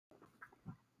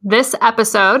This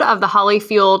episode of the Holly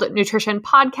Fueled Nutrition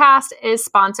Podcast is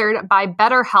sponsored by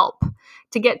BetterHelp.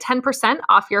 To get 10%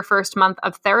 off your first month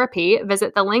of therapy,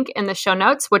 visit the link in the show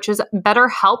notes, which is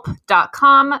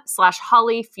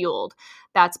betterhelp.com/hollyfueled.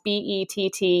 That's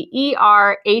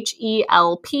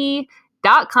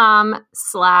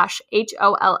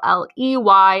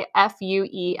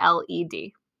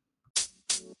BETTERHELP.com/HOLLEYFUELED.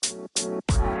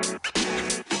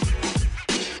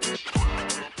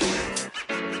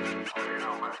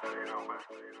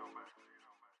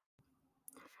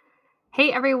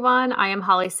 Hey everyone, I am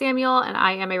Holly Samuel and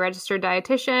I am a registered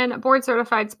dietitian, board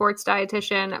certified sports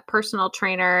dietitian, personal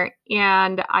trainer,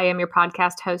 and I am your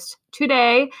podcast host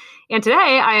today. And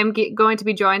today I am going to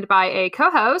be joined by a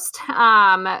co-host,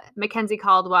 McKenzie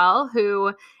Caldwell,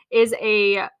 who is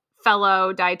a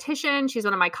fellow dietitian. She's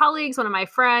one of my colleagues, one of my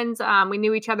friends. We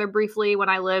knew each other briefly when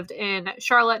I lived in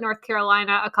Charlotte, North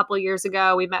Carolina a couple years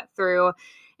ago. We met through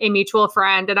a mutual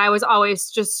friend, and I was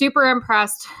always just super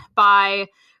impressed by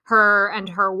her and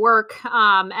her work,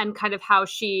 and kind of how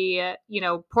she,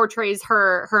 portrays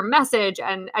her message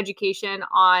and education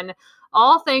on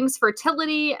all things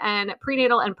fertility and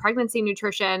prenatal and pregnancy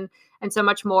nutrition, and so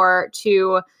much more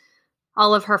to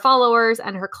all of her followers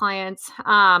and her clients.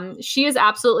 She is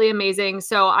absolutely amazing.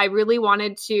 So I really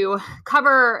wanted to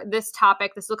cover this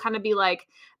topic. This will kind of be like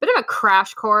a bit of a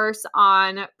crash course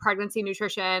on pregnancy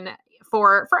nutrition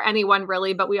for anyone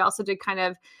really, but we also did kind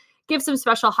of give some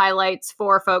special highlights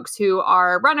for folks who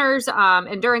are runners,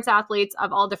 endurance athletes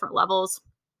of all different levels,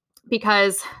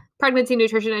 because pregnancy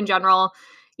nutrition in general,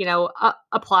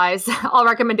 applies. All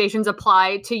recommendations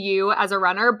apply to you as a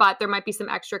runner, but there might be some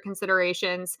extra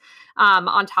considerations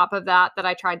on top of that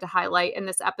I tried to highlight in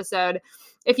this episode.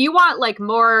 If you want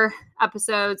more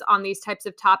episodes on these types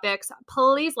of topics,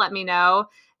 please let me know.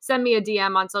 Send me a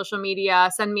DM on social media,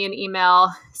 send me an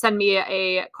email, send me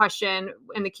a question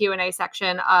in the Q&A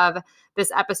section of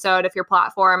this episode if your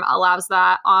platform allows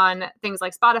that on things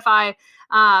like Spotify.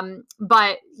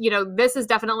 But this is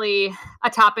definitely a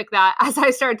topic that, as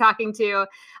I started talking to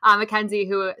McKenzie,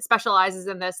 who specializes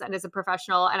in this and is a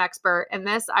professional and expert in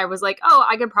this, I was like, oh,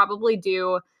 I could probably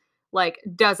do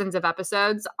dozens of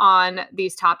episodes on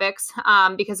these topics,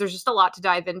 because there's just a lot to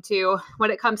dive into when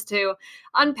it comes to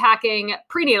unpacking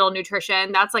prenatal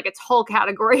nutrition. That's its whole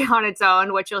category on its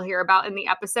own, which you'll hear about in the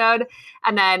episode.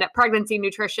 And then pregnancy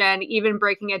nutrition, even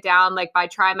breaking it down by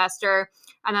trimester,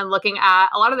 and then looking at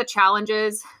a lot of the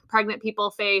challenges pregnant people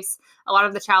face, a lot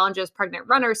of the challenges pregnant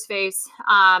runners face,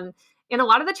 and a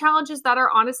lot of the challenges that are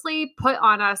honestly put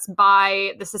on us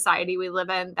by the society we live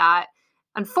in that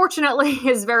unfortunately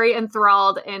is very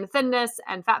enthralled in thinness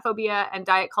and fat phobia and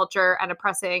diet culture and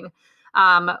oppressing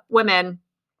women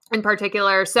in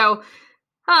particular. So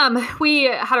we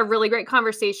had a really great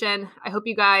conversation. I hope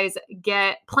you guys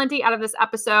get plenty out of this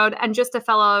episode. And just a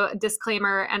fellow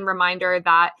disclaimer and reminder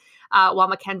that while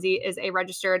McKenzie is a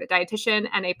registered dietitian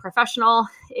and a professional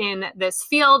in this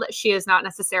field, she is not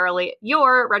necessarily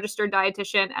your registered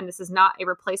dietitian, and this is not a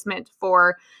replacement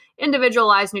for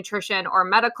individualized nutrition or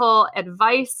medical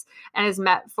advice, and is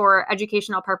meant for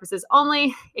educational purposes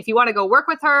only. If you want to go work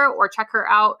with her or check her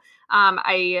out,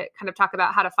 I kind of talk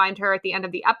about how to find her at the end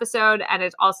of the episode, and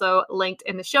it's also linked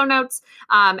in the show notes,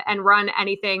 and run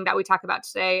anything that we talk about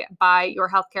today by your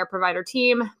healthcare provider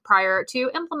team prior to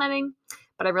implementing.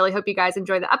 But I really hope you guys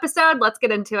enjoy the episode. Let's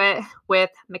get into it with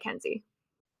McKenzie.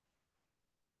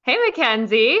 Hey,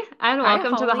 McKenzie, and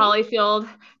welcome to the Holly Fueled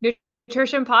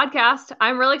Nutrition Podcast.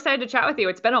 I'm really excited to chat with you.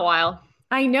 It's been a while.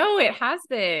 I know it has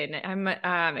been. I'm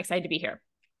excited to be here.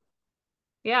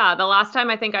 Yeah, the last time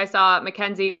I think I saw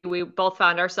McKenzie, we both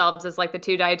found ourselves as the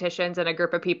two dietitians and a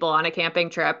group of people on a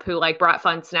camping trip who brought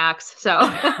fun snacks. So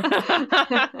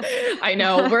I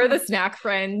know we're the snack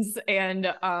friends,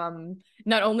 and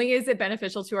not only is it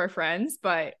beneficial to our friends,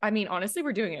 but I mean, honestly,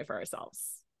 we're doing it for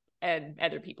ourselves, and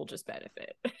other people just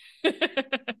benefit.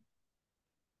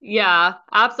 Yeah,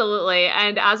 absolutely.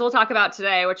 And as we'll talk about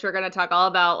today, which we're going to talk all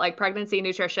about pregnancy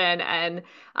nutrition and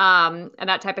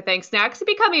that type of thing, snacks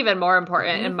become even more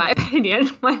important in my opinion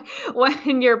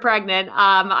when you're pregnant.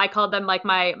 I called them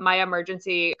my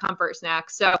emergency comfort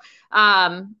snacks. So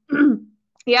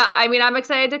yeah, I mean, I'm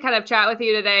excited to kind of chat with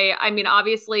you today. I mean,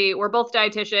 obviously we're both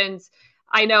dietitians.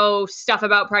 I know stuff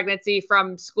about pregnancy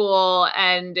from school,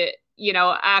 and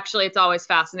actually it's always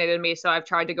fascinated me. So I've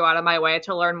tried to go out of my way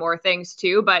to learn more things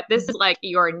too, but this is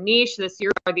your niche.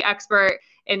 You're the expert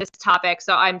in this topic.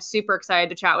 So I'm super excited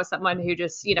to chat with someone who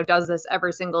just, does this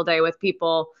every single day with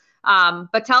people.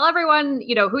 But tell everyone,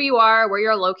 who you are, where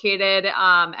you're located,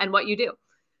 and what you do.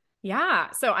 Yeah.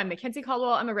 So I'm McKenzie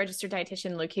Caldwell. I'm a registered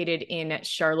dietitian located in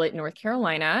Charlotte, North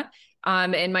Carolina.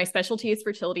 And my specialty is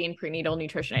fertility and prenatal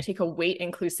nutrition. I take a weight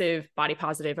inclusive, body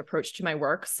positive approach to my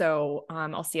work. So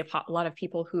I'll see a lot of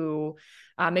people who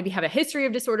maybe have a history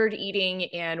of disordered eating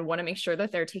and want to make sure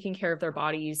that they're taking care of their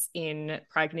bodies in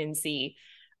pregnancy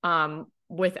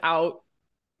without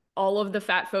all of the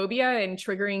fat phobia and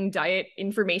triggering diet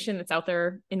information that's out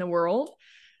there in the world.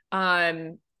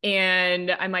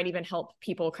 And I might even help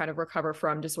people kind of recover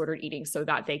from disordered eating so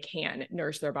that they can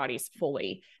nourish their bodies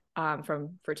fully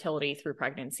from fertility through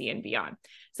pregnancy and beyond.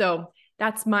 So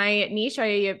that's my niche.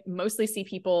 I mostly see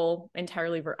people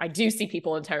entirely, I do see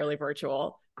people entirely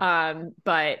virtual,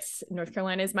 but North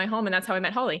Carolina is my home, and that's how I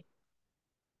met Holly.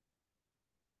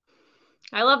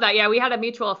 I love that. Yeah, we had a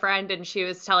mutual friend and she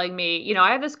was telling me,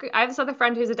 I have this other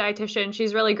friend who's a dietitian.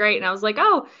 She's really great. And I was like,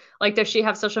 "Oh, like does she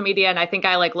have social media?" And I think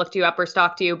I like looked you up or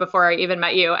stalked you before I even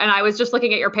met you. And I was just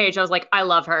looking at your page. I was like, "I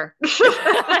love her."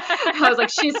 I was like,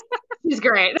 she's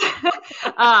great.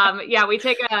 Yeah, we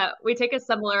take a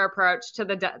similar approach to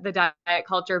the diet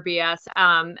culture BS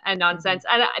and nonsense.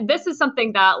 Mm-hmm. And this is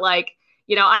something that like,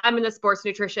 I'm in the sports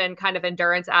nutrition kind of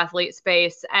endurance athlete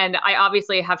space. And I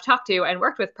obviously have talked to and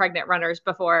worked with pregnant runners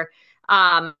before,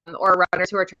 or runners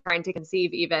who are trying to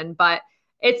conceive even. But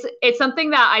it's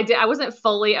something that I wasn't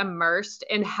fully immersed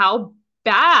in how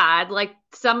bad like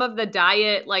some of the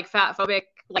diet, like fat phobic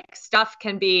like stuff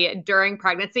can be during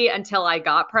pregnancy until I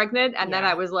got pregnant. And then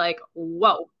I was like,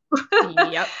 whoa.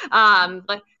 Yep.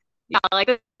 Like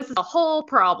this is a whole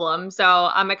problem. So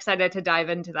I'm excited to dive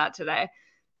into that today.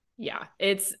 Yeah,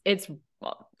 it's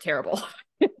well, terrible.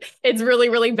 It's really,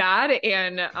 really bad.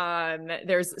 And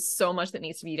there's so much that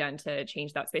needs to be done to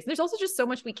change that space. And there's also just so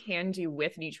much we can do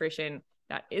with nutrition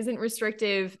that isn't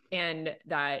restrictive and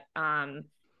that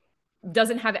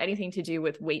doesn't have anything to do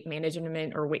with weight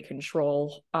management or weight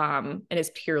control, and is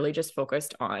purely just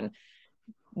focused on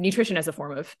nutrition as a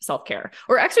form of self-care,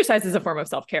 or exercise as a form of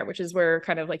self-care, which is where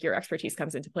kind of like your expertise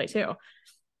comes into play too.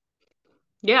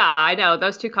 Yeah, I know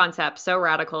those two concepts, so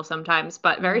radical sometimes,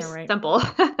 but very simple.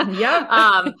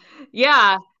 Yeah.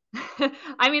 Yeah.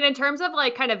 I mean, in terms of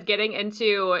like kind of getting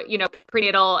into,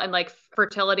 prenatal and like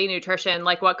fertility nutrition,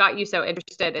 like what got you so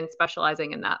interested in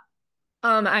specializing in that?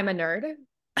 I'm a nerd.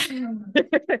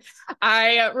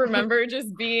 I remember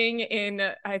just being in,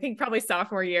 I think probably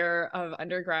sophomore year of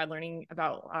undergrad, learning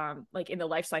about like in the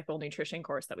life cycle nutrition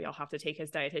course that we all have to take as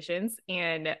dietitians,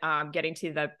 and getting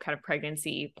to the kind of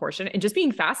pregnancy portion and just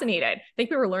being fascinated. I think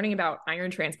we were learning about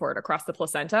iron transport across the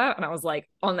placenta, and I was like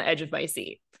on the edge of my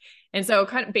seat. And so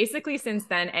kind of basically since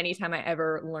then, anytime I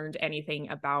ever learned anything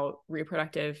about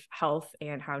reproductive health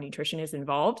and how nutrition is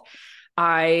involved,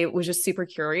 I was just super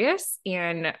curious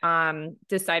and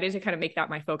decided to kind of make that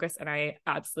my focus. And I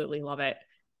absolutely love it.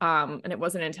 And it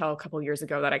wasn't until a couple of years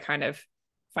ago that I kind of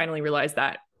finally realized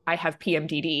that I have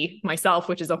PMDD myself,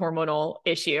 which is a hormonal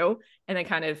issue. And then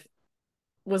kind of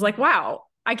was like, wow,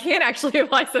 I can actually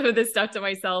apply some of this stuff to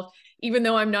myself, even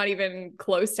though I'm not even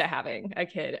close to having a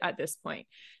kid at this point.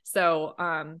 So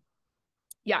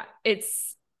yeah,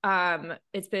 it's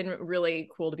been really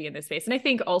cool to be in this space. And I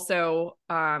think also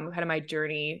kind of my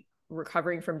journey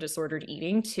recovering from disordered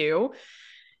eating too,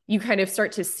 you kind of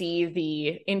start to see the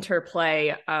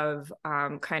interplay of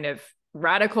kind of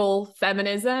radical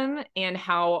feminism and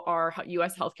how our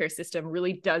US healthcare system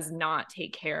really does not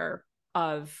take care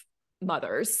of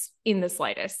mothers in the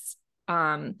slightest.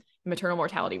 Maternal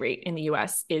mortality rate in the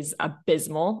US is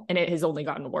abysmal, and it has only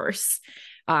gotten worse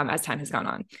as time has gone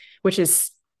on, which is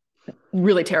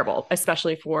really terrible,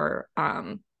 especially for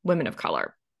women of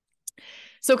color.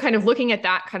 So kind of looking at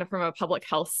that kind of from a public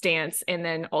health stance, and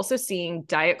then also seeing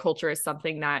diet culture as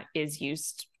something that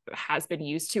has been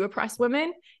used to oppress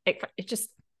women, it just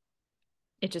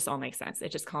all makes sense.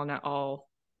 It just kind of all,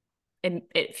 and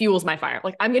it fuels my fire.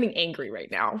 Like I'm getting angry right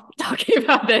now talking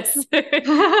about this.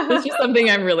 It's just something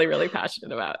I'm really, really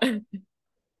passionate about.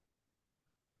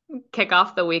 Kick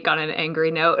off the week on an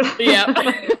angry note. Yeah.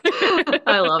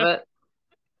 I love it.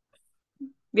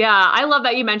 Yeah, I love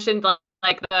that you mentioned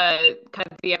like the kind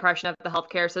of the oppression of the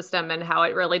healthcare system and how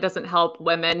it really doesn't help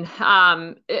women.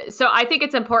 So I think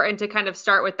it's important to kind of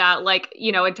start with that, like,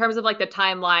 in terms of like the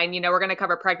timeline, we're going to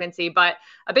cover pregnancy, but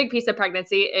a big piece of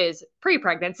pregnancy is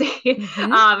pre-pregnancy.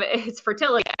 Mm-hmm. It's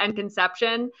fertility and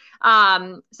conception.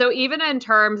 So even in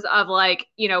terms of like,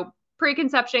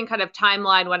 preconception kind of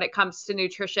timeline when it comes to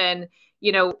nutrition,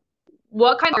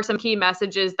 what kind of are some key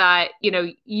messages that,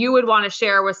 you would want to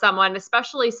share with someone,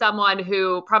 especially someone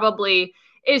who probably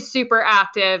is super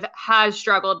active, has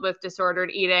struggled with disordered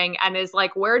eating, and is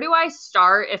like, where do I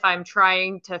start if I'm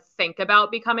trying to think about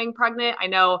becoming pregnant? I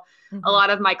know a lot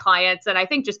of my clients, and I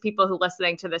think just people who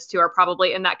listening to this too are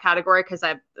probably in that category because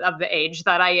of the age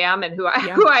that I am and who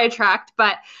I attract.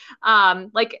 But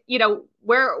like, you know,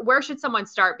 where should someone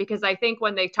start? Because I think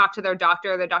when they talk to their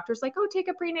doctor, the doctor's like, oh, take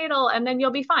a prenatal and then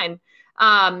you'll be fine.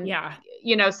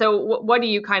 You know, so what do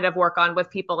you kind of work on with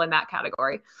people in that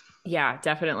category? Yeah,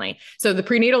 definitely. So the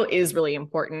prenatal is really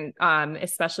important,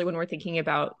 especially when we're thinking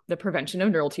about the prevention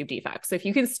of neural tube defects. So if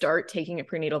you can start taking a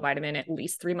prenatal vitamin at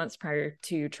least 3 months prior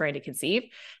to trying to conceive,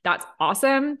 that's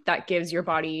awesome. That gives your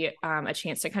body a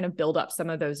chance to kind of build up some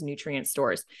of those nutrient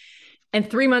stores. And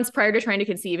 3 months prior to trying to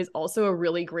conceive is also a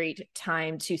really great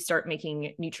time to start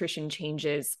making nutrition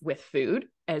changes with food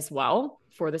as well.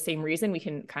 For the same reason, we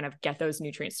can kind of get those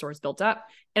nutrient stores built up.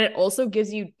 And it also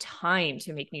gives you time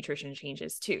to make nutrition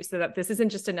changes too, so that this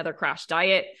isn't just another crash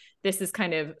diet. This is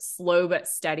kind of slow but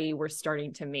steady. We're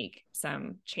starting to make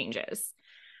some changes.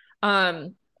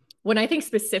 When I think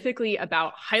specifically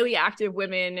about highly active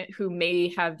women who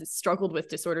may have struggled with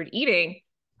disordered eating,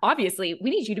 obviously we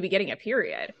need you to be getting a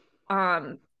period.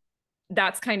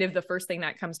 That's kind of the first thing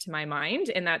that comes to my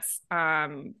mind. And that's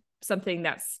something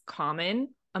that's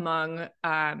common among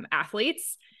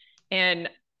athletes. And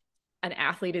an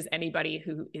athlete is anybody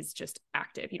who is just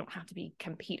active. You don't have to be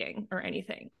competing or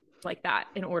anything like that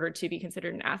in order to be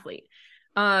considered an athlete.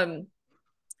 And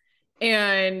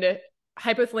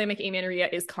hypothalamic amenorrhea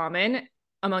is common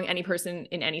among any person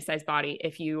in any size body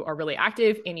if you are really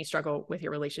active and you struggle with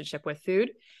your relationship with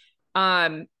food.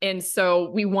 And so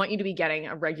we want you to be getting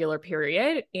a regular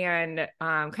period and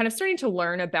kind of starting to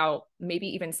learn about maybe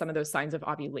even some of those signs of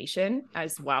ovulation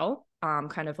as well.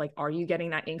 Kind of like, are you getting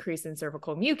that increase in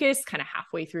cervical mucus kind of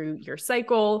halfway through your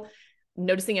cycle,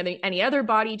 noticing any other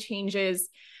body changes,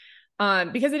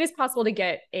 because it is possible to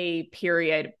get a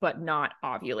period but not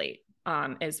ovulate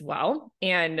as well.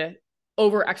 And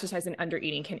over exercise and under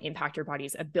eating can impact your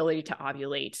body's ability to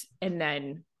ovulate. And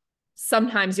then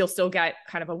sometimes you'll still get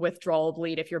kind of a withdrawal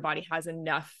bleed if your body has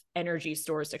enough energy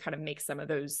stores to kind of make some of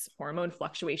those hormone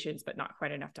fluctuations, but not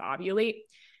quite enough to ovulate.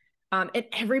 And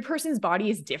every person's body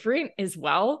is different as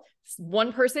well.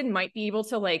 One person might be able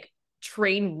to like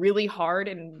train really hard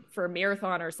and for a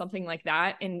marathon or something like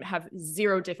that and have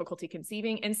zero difficulty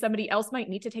conceiving. And somebody else might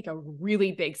need to take a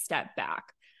really big step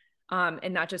back.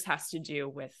 And that just has to do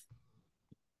with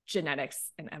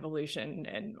genetics and evolution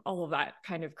and all of that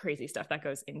kind of crazy stuff that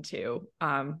goes into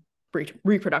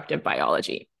reproductive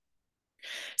biology.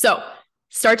 So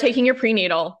start taking your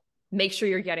prenatal, make sure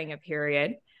you're getting a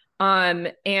period,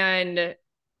 and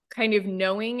kind of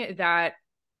knowing that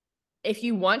if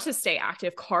you want to stay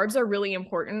active, carbs are really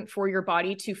important for your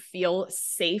body to feel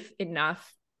safe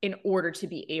enough in order to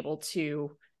be able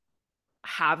to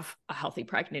have a healthy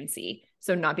pregnancy.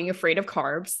 So not being afraid of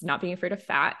carbs, not being afraid of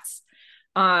fats.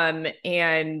 And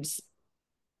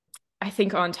I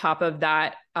think on top of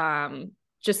that,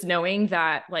 just knowing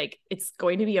that like, it's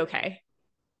going to be okay.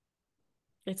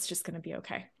 It's just going to be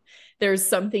okay. There's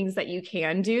some things that you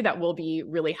can do that will be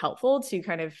really helpful to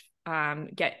kind of,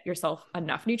 get yourself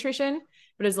enough nutrition,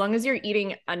 but as long as you're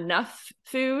eating enough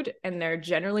food and they're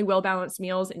generally well-balanced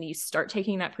meals and you start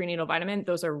taking that prenatal vitamin,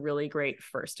 those are really great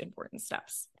first important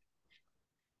steps.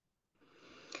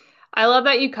 I love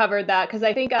that you covered that because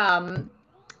I think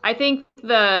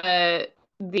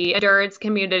the endurance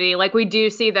community, like we do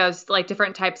see those like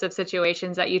different types of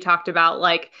situations that you talked about,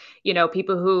 like, you know,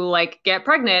 people who like get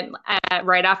pregnant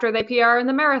right after they PR in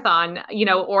the marathon, you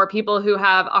know, or people who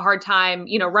have a hard time,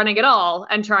 you know, running at all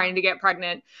and trying to get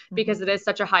pregnant because it is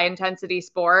such a high intensity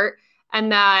sport.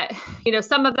 And that, you know,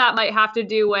 some of that might have to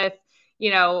do with,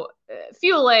 you know,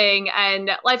 fueling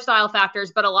and lifestyle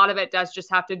factors, but a lot of it does just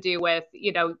have to do with,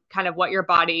 you know, kind of what your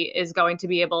body is going to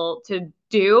be able to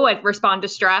do and respond to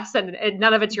stress, and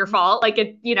none of it's your fault. Like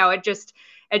it, you know, it just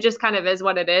kind of is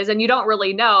what it is. And you don't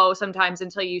really know sometimes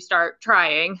until you start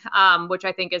trying, which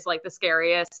I think is like the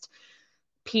scariest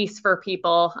piece for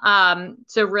people.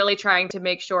 So really trying to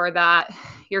make sure that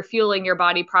you're fueling your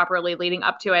body properly leading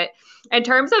up to it. In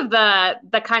terms of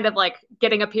the kind of like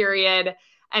getting a period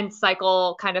and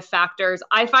cycle kind of factors,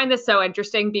 I find this so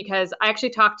interesting because I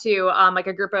actually talked to like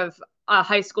a group of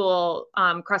high school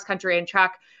cross country and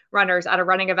track runners at a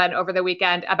running event over the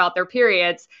weekend about their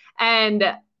periods. And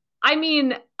I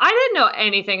mean, I didn't know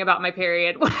anything about my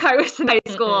period when I was in high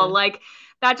school. Like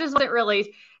that just wasn't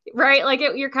really right. Like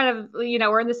you're kind of, you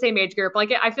know, we're in the same age group.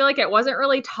 Like I feel like it wasn't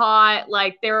really taught.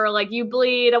 Like they were like, you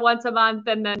bleed once a month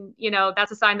and then, you know,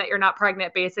 that's a sign that you're not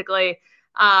pregnant basically.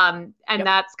 And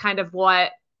that's kind of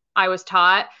what I was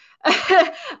taught.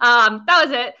 That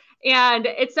was it. And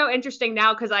it's so interesting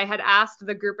now because I had asked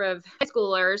the group of high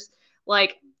schoolers,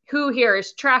 like, who here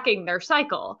is tracking their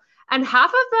cycle? And half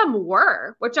of them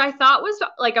were, which I thought was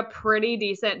like a pretty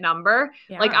decent number.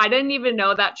 Yeah. Like, I didn't even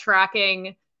know that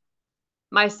tracking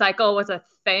my cycle was a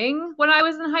thing when I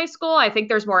was in high school. I think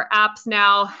there's more apps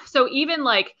now. So even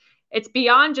like, it's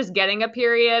beyond just getting a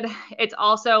period. It's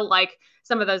also like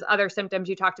some of those other symptoms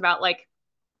you talked about, like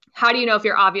how do you know if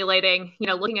you're ovulating,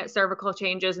 looking at cervical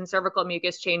changes and cervical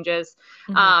mucus changes,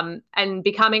 and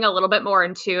becoming a little bit more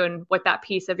in tune with that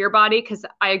piece of your body. Cause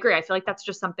I agree. I feel like that's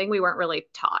just something we weren't really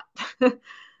taught.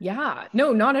 Yeah,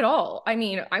 no, not at all. I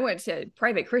mean, I went to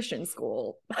private Christian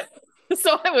school.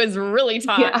 So I was really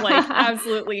taught like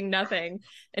absolutely nothing.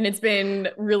 And it's been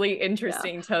really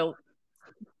interesting to,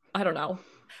 I don't know.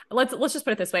 Let's just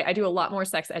put it this way. I do a lot more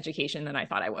sex education than I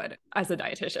thought I would as a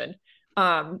dietitian.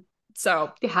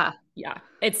 So yeah,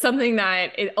 it's something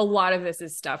that a lot of this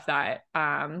is stuff that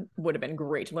would have been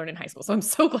great to learn in high school. So I'm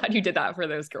so glad you did that for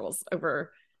those girls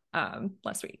over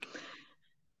last week.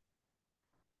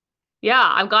 Yeah,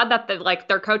 I'm glad that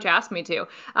their coach asked me to. So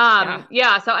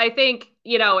I think,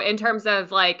 in terms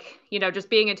of like, just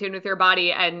being in tune with your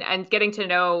body and getting to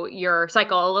know your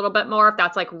cycle a little bit more, if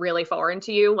that's like really foreign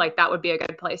to you, like that would be a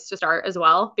good place to start as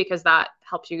well, because that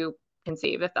helps you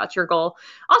conceive if that's your goal.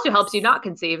 Also helps you not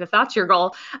conceive if that's your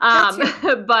goal.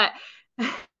 But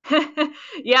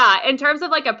yeah, in terms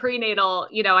of like a prenatal,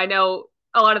 I know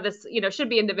a lot of this, should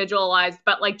be individualized,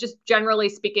 but like just generally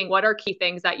speaking, what are key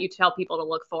things that you tell people to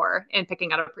look for in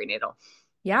picking out a prenatal?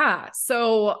 Yeah.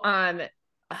 So,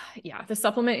 the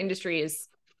supplement industry is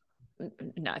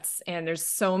nuts, and there's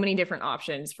so many different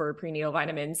options for prenatal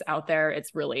vitamins out there.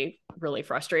 It's really, really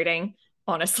frustrating,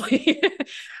 honestly.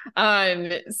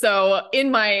 So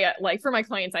in my, like for my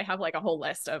clients, I have like a whole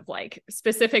list of like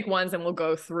specific ones, and we'll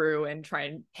go through and try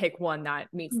and pick one that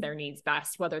meets their needs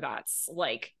best, whether that's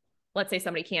like, let's say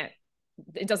somebody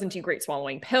it doesn't do great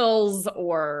swallowing pills,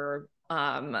 or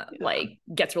like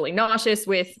gets really nauseous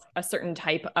with a certain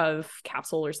type of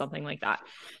capsule or something like that.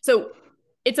 So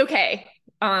it's okay.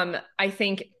 I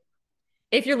think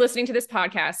if you're listening to this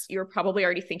podcast, you're probably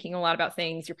already thinking a lot about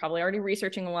things. You're probably already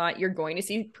researching a lot. You're going to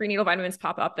see prenatal vitamins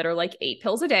pop up that are like 8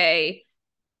 pills a day.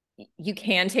 You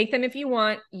can take them if you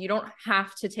want. You don't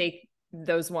have to take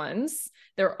those ones.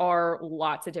 There are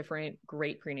lots of different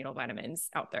great prenatal vitamins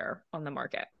out there on the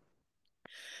market.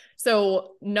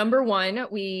 So number one,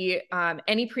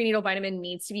 any prenatal vitamin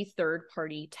needs to be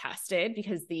third-party tested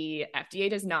because the FDA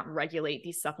does not regulate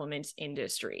the supplement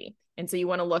industry. And so you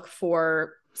want to look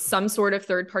for some sort of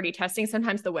third-party testing.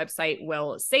 Sometimes the website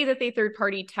will say that they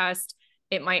third-party test.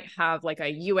 It might have like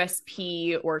a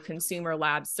USP or Consumer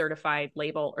Lab certified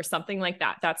label or something like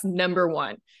that. That's number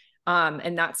one.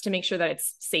 And that's to make sure that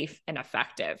it's safe and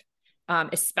effective,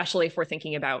 especially if we're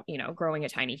thinking about, growing a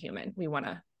tiny human. We want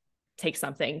to take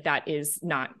something that is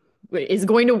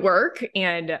going to work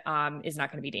and is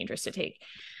not going to be dangerous to take.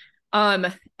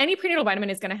 Any prenatal vitamin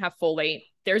is going to have folate.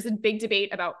 There's a big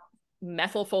debate about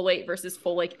methylfolate versus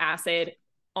folic acid.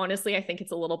 Honestly, I think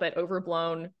it's a little bit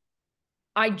overblown.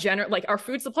 Our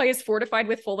food supply is fortified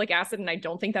with folic acid, and I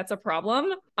don't think that's a problem.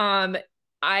 When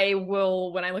I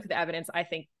look at the evidence, I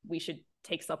think we should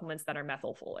take supplements that are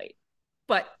methylfolate,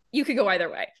 but you could go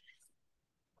either way.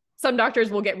 Some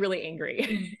doctors will get really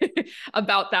angry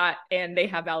about that, and they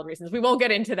have valid reasons. We won't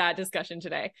get into that discussion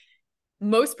today.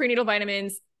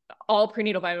 All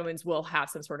prenatal vitamins will have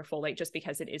some sort of folate just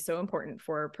because it is so important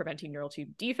for preventing neural tube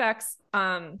defects.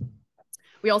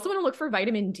 We also want to look for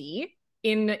vitamin D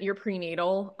in your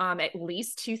prenatal. At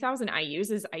least 2,000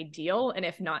 IUs is ideal. And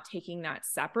if not, taking that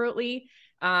separately.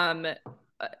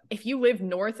 If you live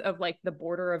north of like the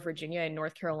border of Virginia and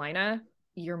North Carolina,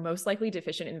 you're most likely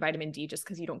deficient in vitamin D just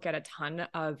because you don't get a ton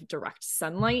of direct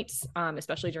sunlight,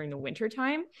 especially during the winter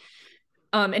time.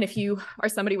 And if you are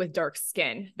somebody with dark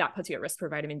skin, that puts you at risk for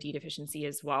vitamin D deficiency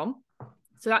as well.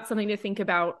 So that's something to think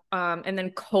about. And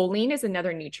then choline is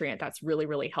another nutrient that's really,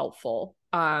 really helpful,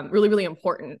 really, really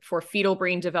important for fetal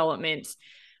brain development.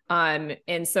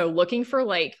 And so looking for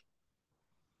like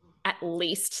at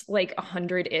least like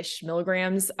 100-ish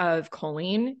milligrams of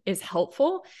choline is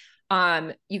helpful.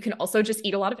 You can also just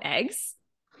eat a lot of eggs.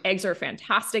 Eggs are a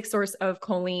fantastic source of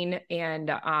choline.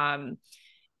 And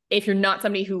if you're not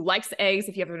somebody who likes eggs,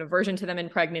 if you have an aversion to them in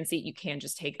pregnancy, you can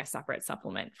just take a separate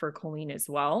supplement for choline as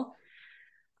well.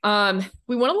 We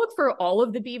want to look for all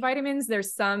of the B vitamins.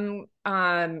 There's some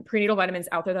prenatal vitamins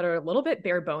out there that are a little bit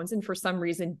bare bones and for some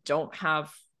reason don't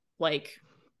have like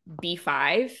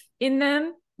B5 in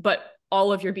them, but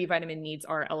all of your B vitamin needs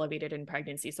are elevated in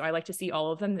pregnancy. So I like to see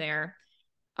all of them there.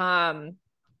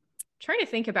 trying to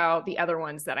think about the other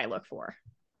ones that I look for.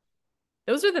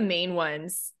 Those are the main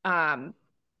ones.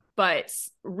 But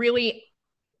really,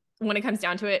 when it comes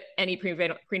down to it, any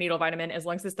prenatal vitamin, as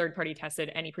long as it's third-party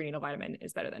tested, any prenatal vitamin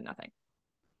is better than nothing.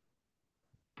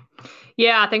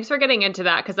 Yeah, thanks for getting into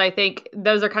that, because I think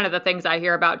those are kind of the things I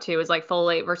hear about too, is like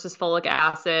folate versus folic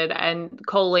acid and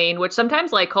choline, which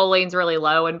sometimes like choline's really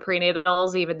low in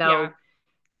prenatals, even though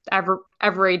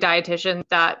every dietitian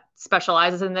that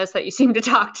specializes in this that you seem to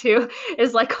talk to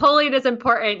is like choline is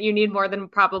important. You need more than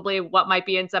probably what might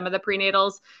be in some of the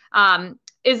prenatals.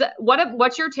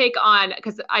 What's your take on,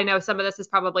 because I know some of this is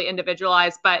probably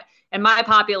individualized, but in my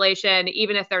population,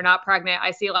 even if they're not pregnant,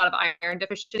 I see a lot of iron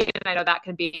deficiency, and I know that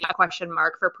can be a question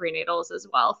mark for prenatals as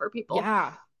well for people.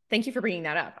 Yeah. Thank you for bringing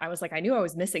that up. I was like, I knew I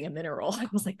was missing a mineral. I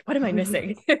was like, what am I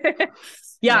missing?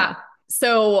 Yeah.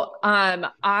 So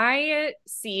I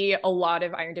see a lot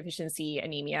of iron deficiency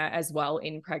anemia as well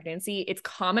in pregnancy. It's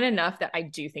common enough that I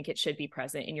do think it should be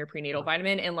present in your prenatal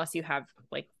vitamin, unless you have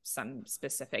like some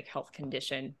specific health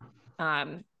condition,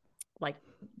 like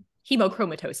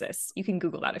hemochromatosis. You can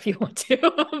Google that if you want to,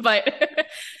 but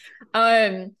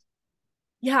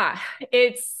yeah,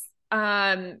 it's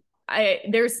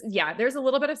there's a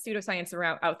little bit of pseudoscience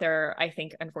out there, I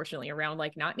think, unfortunately, around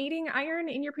like not needing iron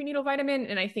in your prenatal vitamin.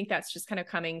 And I think that's just kind of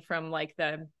coming from like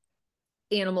the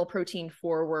animal protein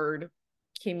forward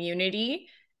community.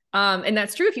 And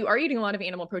that's true. If you are eating a lot of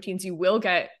animal proteins, you will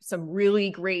get some really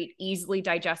great, easily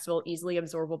digestible, easily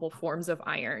absorbable forms of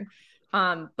iron.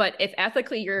 But if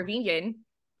ethically you're a vegan,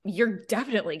 you're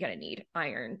definitely going to need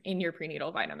iron in your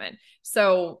prenatal vitamin.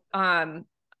 So,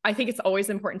 I think it's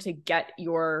always important to get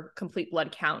your complete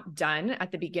blood count done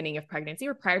at the beginning of pregnancy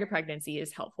or prior to pregnancy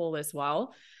is helpful as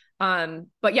well.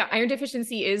 But yeah, iron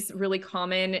deficiency is really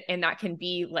common, and that can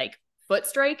be like foot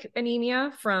strike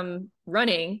anemia from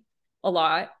running a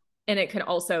lot. And it can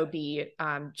also be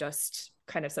just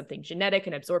kind of something genetic,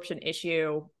 an absorption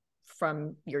issue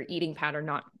from your eating pattern,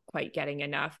 not quite getting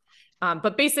enough.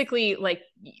 But basically, like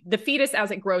the fetus as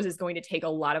it grows is going to take a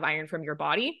lot of iron from your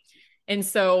body. And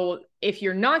so if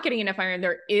you're not getting enough iron,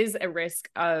 there is a risk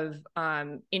of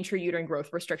intrauterine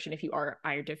growth restriction if you are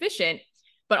iron deficient.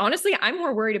 But honestly, I'm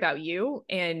more worried about you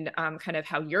and kind of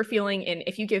how you're feeling. And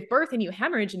if you give birth and you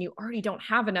hemorrhage and you already don't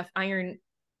have enough iron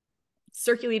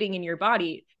circulating in your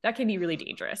body, that can be really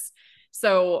dangerous.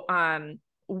 So a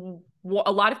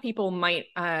lot of people might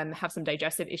have some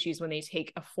digestive issues when they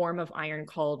take a form of iron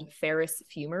called ferrous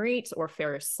fumarate or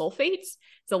ferrous sulfate.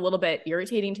 It's a little bit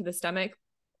irritating to the stomach.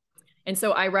 And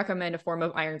so I recommend a form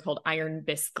of iron called iron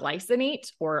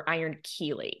bisglycinate or iron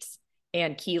chelate.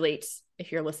 And chelate,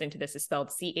 if you're listening to this, is spelled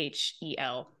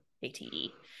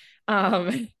CHELATE.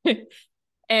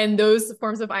 And those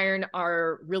forms of iron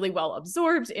are really well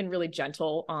absorbed and really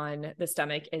gentle on the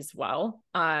stomach as well.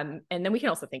 And then we can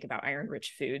also think about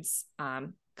iron-rich foods,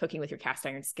 cooking with your cast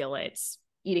iron skillets,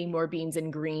 eating more beans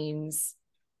and greens,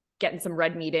 getting some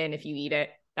red meat in if you eat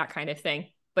it, that kind of thing.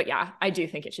 But yeah, I do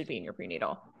think it should be in your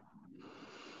prenatal.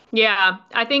 Yeah,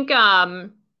 I think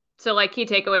so like key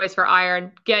takeaways for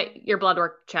iron, get your blood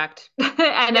work checked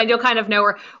and then you'll kind of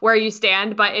know where you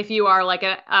stand. But if you are like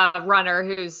a runner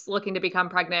who's looking to become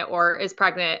pregnant or is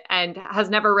pregnant and has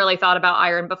never really thought about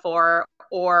iron before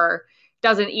or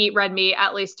doesn't eat red meat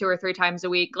at least 2 or 3 times a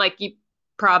week, like you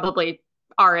probably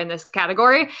are in this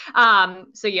category.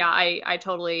 So yeah, I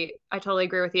totally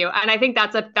agree with you. And I think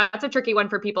that's a tricky one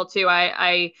for people too.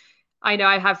 I know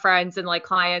I have friends and like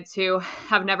clients who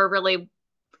have never really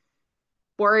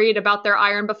worried about their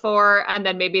iron before, and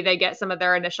then maybe they get some of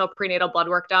their initial prenatal blood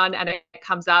work done and it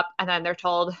comes up, and then they're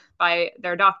told by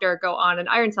their doctor, go on an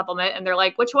iron supplement, and they're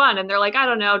like, which one? And they're like, I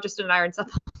don't know, just an iron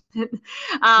supplement.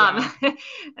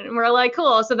 And we're like,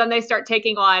 cool. So then they start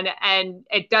taking one, and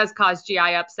it does cause GI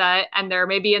upset, and they're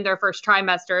maybe in their first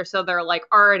trimester, so they're like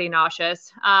already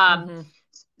nauseous.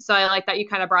 So I like that you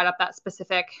kind of brought up that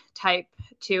specific type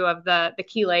too of the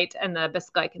chelate and the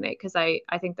bisglycinate, because I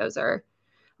think those are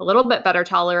a little bit better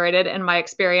tolerated in my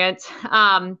experience.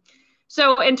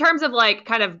 So in terms of like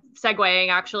kind of segueing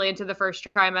actually into the first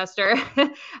trimester,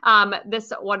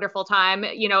 this wonderful time,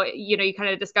 you kind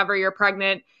of discover you're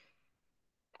pregnant.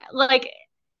 Like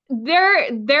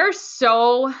there's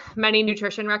so many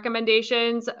nutrition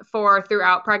recommendations for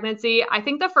throughout pregnancy. I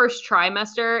think the first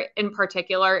trimester in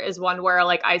particular is one where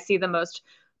like I see the most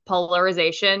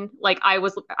polarization. Like I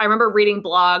remember reading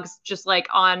blogs just like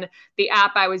on the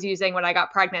app I was using when I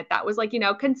got pregnant that was like,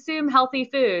 consume healthy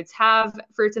foods, have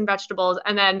fruits and vegetables.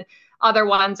 And then other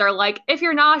ones are like, if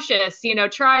you're nauseous,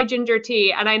 try ginger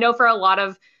tea. And I know for a lot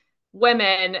of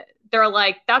women, they're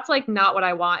like, that's like not what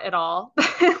I want at all.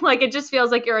 Like it just feels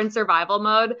like you're in survival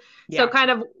mode. Yeah. So kind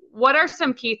of what are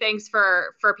some key things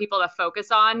for people to focus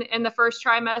on in the first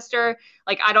trimester?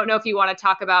 Like, I don't know if you want to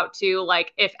talk about too,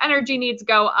 like if energy needs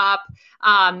go up,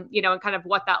 you know, and kind of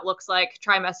what that looks like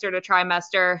trimester to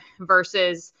trimester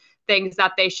versus things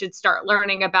that they should start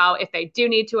learning about if they do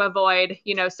need to avoid,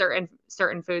 you know,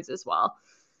 certain foods as well.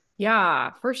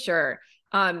 Yeah, for sure.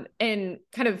 And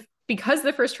kind of because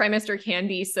the first trimester can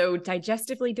be so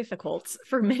digestively difficult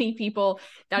for many people,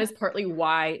 that is partly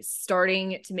why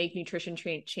starting to make nutrition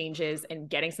changes and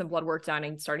getting some blood work done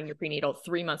and starting your prenatal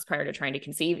 3 months prior to trying to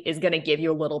conceive is going to give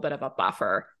you a little bit of a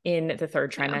buffer in the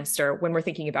third trimester when we're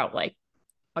thinking about like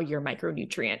your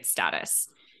micronutrient status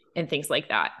and things like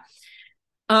that.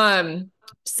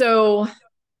 So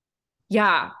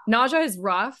yeah, nausea is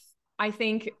rough. I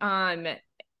think,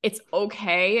 it's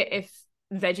okay if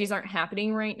veggies aren't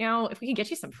happening right now. If we can get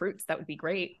you some fruits, that would be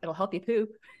great. It'll help you poop,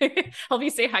 help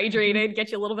you stay hydrated,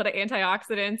 get you a little bit of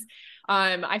antioxidants.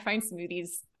 I find smoothies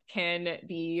can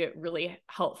be really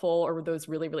helpful, or those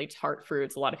really, really tart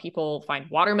fruits. A lot of people find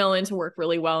watermelon to work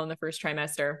really well in the first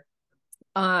trimester.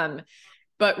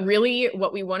 But really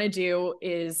what we want to do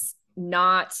is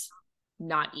not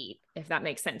eat, if that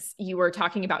makes sense. You were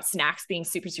talking about snacks being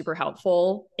super, super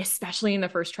helpful, especially in the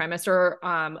first trimester.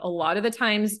 A lot of the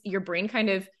times your brain kind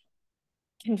of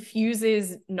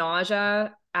confuses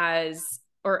nausea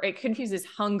or it confuses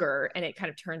hunger and it kind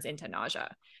of turns into nausea.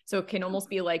 So it can almost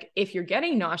be like, if you're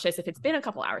getting nauseous, if it's been a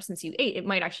couple hours since you ate, it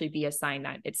might actually be a sign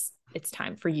that it's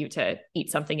time for you to eat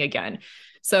something again.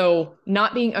 So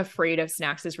not being afraid of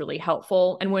snacks is really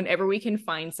helpful. And whenever we can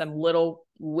find some little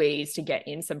ways to get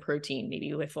in some protein,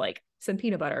 maybe with like some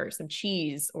peanut butter, some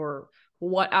cheese, or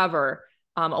whatever,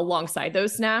 alongside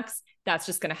those snacks, that's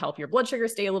just going to help your blood sugar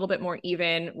stay a little bit more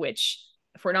even, which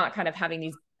if we're not kind of having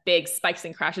these big spikes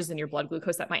and crashes in your blood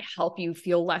glucose, that might help you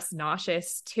feel less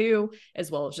nauseous too,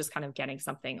 as well as just kind of getting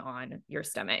something on your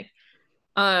stomach.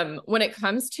 When it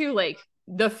comes to like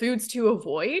the foods to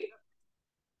avoid,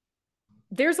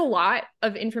 there's a lot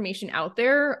of information out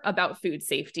there about food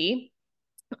safety.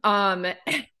 But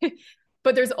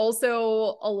there's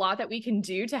also a lot that we can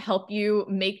do to help you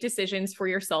make decisions for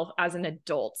yourself as an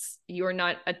adult. You're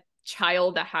not a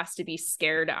child that has to be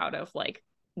scared out of like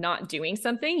not doing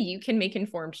something. You can make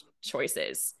informed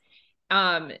choices.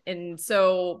 And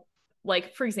so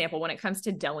like, for example, when it comes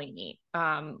to deli meat,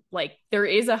 like there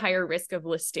is a higher risk of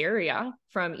listeria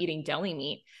from eating deli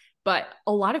meat, but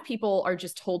a lot of people are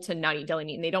just told to not eat deli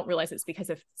meat and they don't realize it's because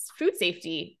of food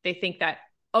safety. They think that,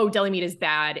 oh, deli meat is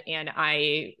bad and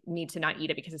I need to not eat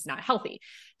it because it's not healthy.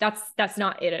 That's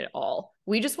not it at all.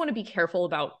 We just want to be careful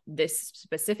about this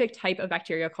specific type of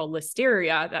bacteria called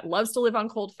listeria that loves to live on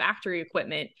cold factory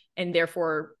equipment and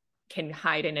therefore can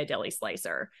hide in a deli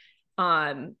slicer,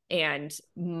 and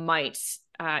might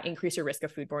increase your risk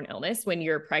of foodborne illness. When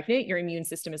you're pregnant, your immune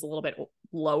system is a little bit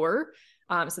lower,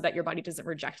 so that your body doesn't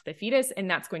reject the fetus, and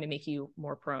that's going to make you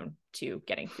more prone to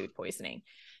getting food poisoning.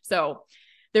 So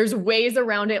there's ways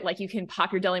around it. Like you can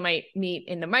pop your deli meat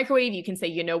in the microwave. You can say,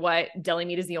 you know what, deli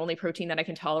meat is the only protein that I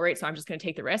can tolerate, so I'm just going to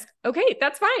take the risk. Okay,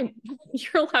 that's fine.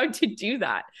 You're allowed to do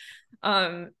that.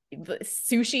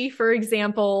 Sushi, for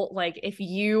example, like if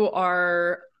you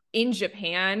are in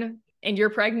Japan and you're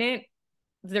pregnant,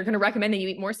 they're going to recommend that you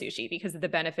eat more sushi because of the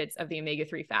benefits of the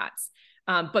omega-3 fats.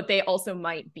 But they also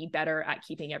might be better at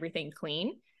keeping everything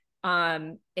clean.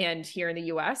 And here in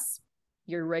the US,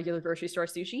 your regular grocery store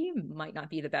sushi might not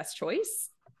be the best choice,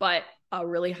 but a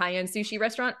really high-end sushi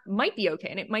restaurant might be okay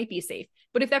and it might be safe.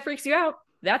 But if that freaks you out,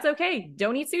 that's okay.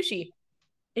 Don't eat sushi.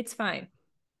 It's fine.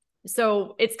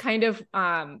 So it's kind of,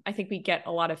 I think we get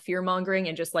a lot of fear mongering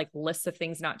and just like lists of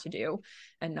things not to do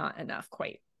and not enough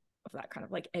quite of that kind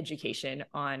of like education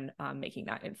on making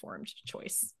that informed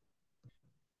choice.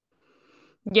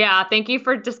 Yeah, thank you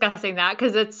for discussing that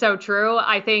because it's so true.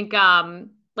 I think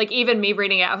like even me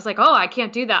reading it, I was like, oh, I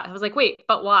can't do that. I was like, wait,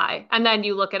 but why? And then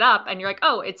you look it up and you're like,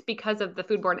 oh, it's because of the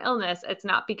foodborne illness. It's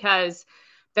not because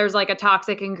there's like a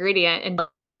toxic ingredient in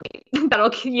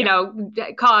that'll, you know,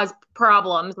 cause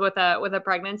problems with a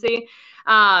pregnancy.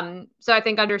 So I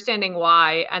think understanding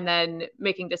why and then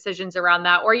making decisions around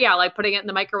that, or yeah, like putting it in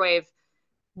the microwave.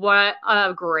 What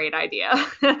a great idea.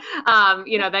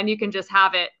 You know, then you can just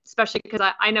have it, especially because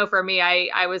I know for me,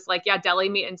 I was like, yeah, deli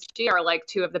meat and sushi are like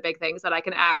two of the big things that I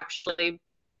can actually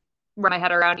wrap my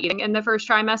head around eating in the first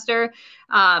trimester.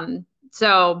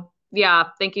 So yeah,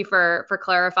 thank you for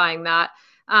clarifying that.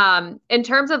 In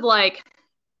terms of like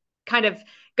kind of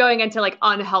going into like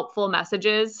unhelpful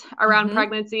messages around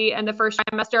pregnancy and the first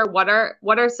trimester, what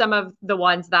are some of the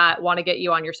ones that want to get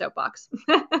you on your soapbox?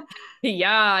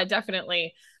 Yeah,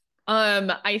 definitely.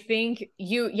 I think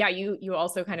you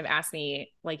also kind of asked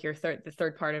me like the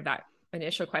third part of that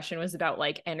initial question was about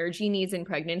like energy needs in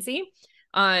pregnancy.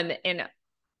 And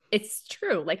it's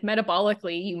true, like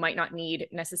metabolically, you might not need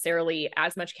necessarily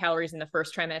as much calories in the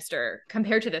first trimester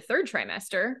compared to the third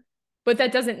trimester. But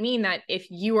that doesn't mean that if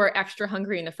you are extra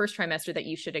hungry in the first trimester that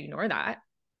you should ignore that.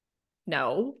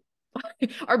 No.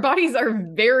 Our bodies are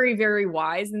very, very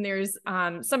wise. And there's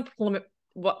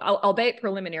albeit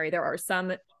preliminary, there are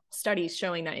some studies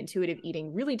showing that intuitive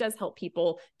eating really does help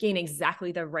people gain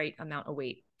exactly the right amount of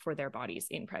weight for their bodies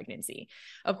in pregnancy.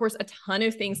 Of course, a ton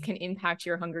of things can impact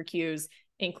your hunger cues,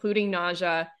 including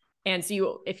nausea. And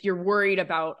so if you're worried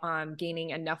about gaining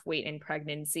enough weight in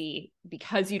pregnancy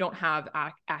because you don't have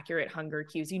accurate hunger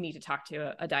cues, you need to talk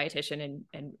to a dietitian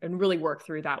and really work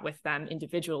through that with them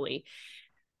individually.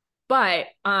 But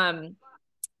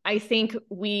I think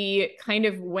we kind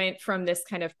of went from this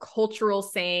kind of cultural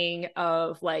saying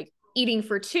of like eating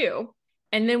for two,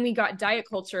 and then we got diet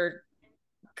culture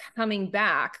coming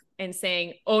back and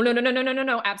saying, oh,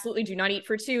 no, absolutely do not eat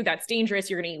for two. That's dangerous.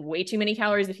 You're going to eat way too many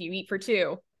calories if you eat for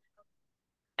two.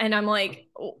 And I'm like,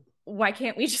 why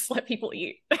can't we just let people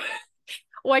eat?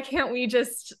 Why can't we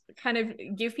just kind of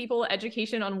give people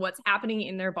education on what's happening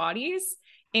in their bodies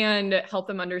and help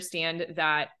them understand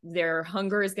that their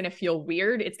hunger is going to feel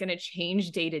weird. It's going to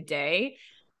change day to day.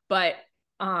 But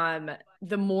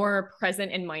the more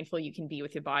present and mindful you can be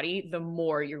with your body, the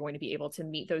more you're going to be able to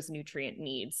meet those nutrient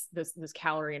needs, those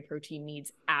calorie and protein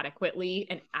needs adequately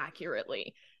and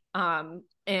accurately.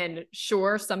 And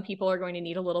sure, some people are going to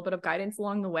need a little bit of guidance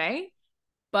along the way,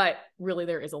 but really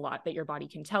there is a lot that your body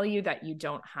can tell you that you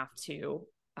don't have to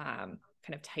kind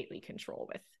of tightly control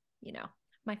with,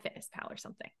 MyFitnessPal or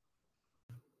something.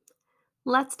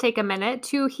 Let's take a minute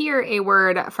to hear a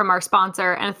word from our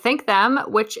sponsor and thank them,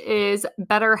 which is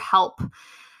BetterHelp.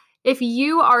 If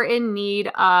you are in need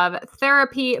of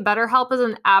therapy, BetterHelp is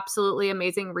an absolutely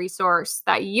amazing resource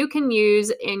that you can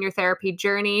use in your therapy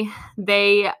journey.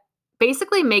 They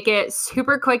basically make it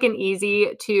super quick and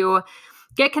easy to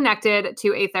get connected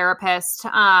to a therapist.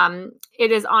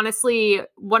 It is honestly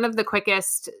one of the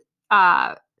quickest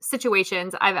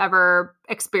situations I've ever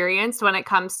experienced when it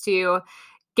comes to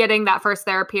getting that first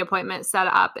therapy appointment set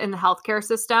up in the healthcare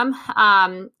system.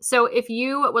 So if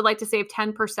you would like to save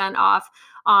 10% off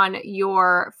on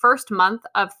your first month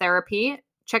of therapy,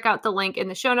 check out the link in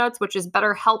the show notes, which is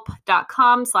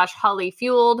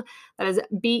betterhelp.com/hollyfueled. That is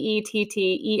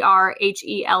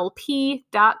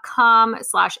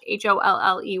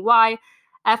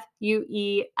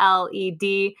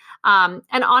BETTERHELP.com/HOLLEYFUELED.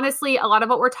 And honestly, a lot of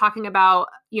what we're talking about,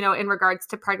 in regards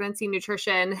to pregnancy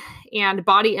nutrition and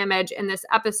body image in this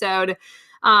episode,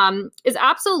 is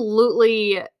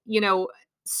absolutely,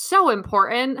 so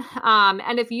important.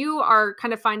 And if you are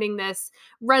kind of finding this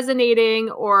resonating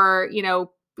or,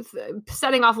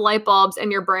 setting off light bulbs in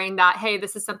your brain that, hey,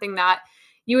 this is something that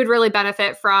you would really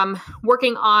benefit from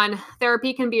working on,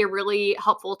 therapy can be a really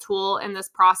helpful tool in this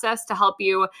process to help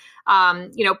you,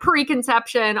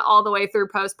 preconception all the way through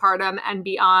postpartum and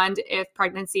beyond. If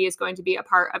pregnancy is going to be a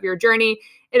part of your journey,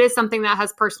 it is something that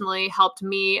has personally helped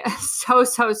me so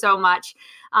much.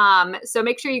 So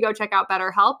make sure you go check out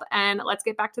BetterHelp, and let's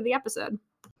get back to the episode.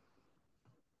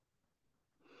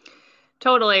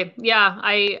 Totally. Yeah,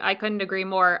 I couldn't agree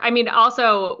more. I mean,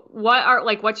 also,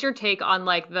 what's your take on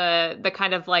like the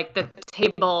kind of like the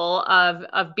table of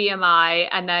BMI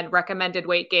and then recommended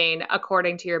weight gain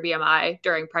according to your BMI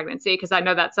during pregnancy? Because I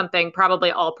know that's something probably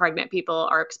all pregnant people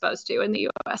are exposed to in the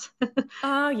US.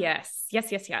 Oh, yes,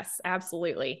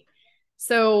 absolutely.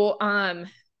 So,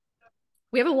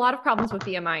 we have a lot of problems with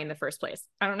BMI in the first place.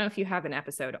 I don't know if you have an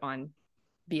episode on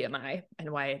BMI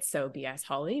and why it's so BS,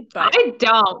 Holly, but I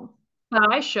don't. But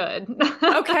I should.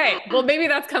 Okay, well, maybe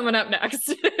that's coming up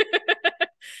next.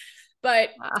 But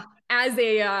as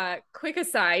a quick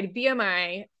aside,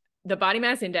 BMI, the body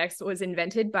mass index, was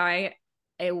invented by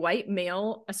a white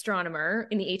male astronomer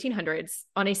in the 1800s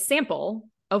on a sample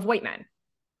of white men.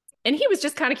 And he was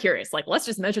just kind of curious, like, let's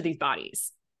just measure these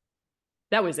bodies.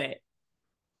 That was it.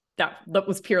 That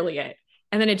was purely it.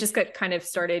 And then it just got kind of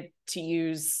started to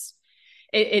use,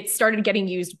 it started getting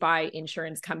used by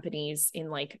insurance companies in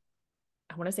like,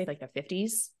 I want to say like the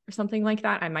 50s or something like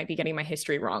that. I might be getting my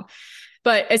history wrong,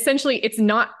 but essentially it's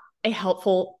not a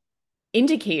helpful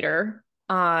indicator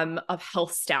of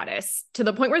health status, to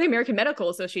the point where the American Medical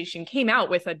Association came out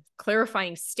with a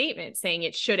clarifying statement saying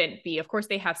it shouldn't be. Of course,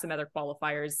 they have some other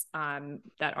qualifiers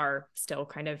that are still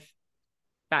kind of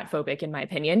fat phobic in my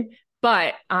opinion,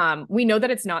 but we know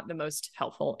that it's not the most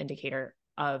helpful indicator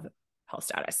of health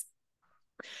status.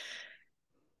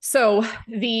 So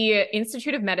the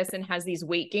Institute of Medicine has these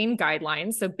weight gain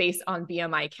guidelines. So based on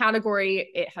BMI category,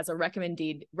 it has a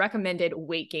recommended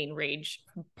weight gain range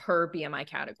per BMI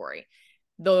category.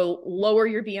 The lower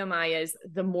your BMI is,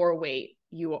 the more weight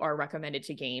you are recommended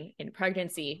to gain in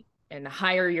pregnancy. And the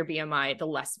higher your BMI, the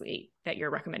less weight that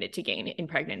you're recommended to gain in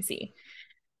pregnancy.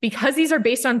 Because these are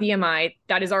based on BMI,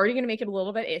 that is already going to make it a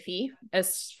little bit iffy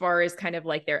as far as kind of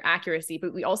like their accuracy.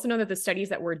 But we also know that the studies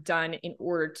that were done in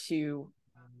order to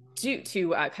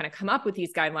kind of come up with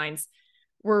these guidelines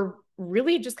were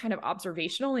really just kind of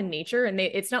observational in nature. And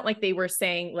it's not like they were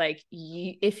saying like,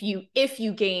 if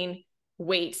you gain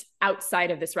weight outside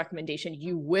of this recommendation,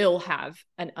 you will have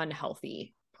an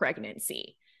unhealthy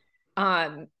pregnancy.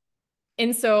 And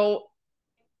so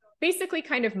basically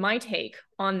kind of my take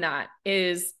on that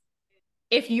is,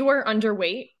 if you are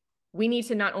underweight, we need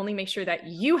to not only make sure that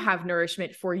you have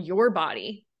nourishment for your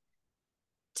body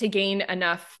to gain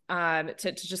enough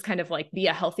to just kind of like be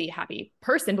a healthy, happy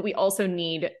person, but we also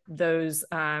need those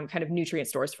kind of nutrient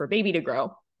stores for baby to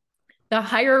grow. The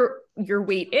higher your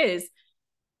weight is,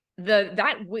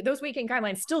 those weight gain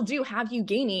guidelines still do have you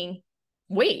gaining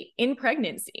weight in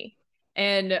pregnancy.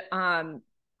 And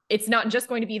it's not just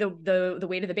going to be the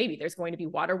weight of the baby. There's going to be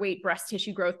water weight, breast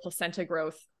tissue growth, placenta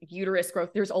growth, uterus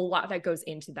growth. There's a lot that goes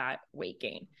into that weight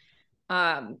gain.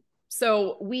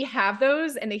 So we have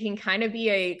those, and they can kind of be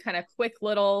a kind of quick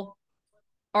little,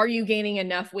 are you gaining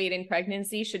enough weight in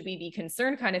pregnancy? Should we be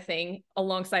concerned kind of thing,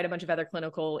 alongside a bunch of other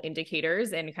clinical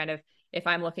indicators. And kind of, if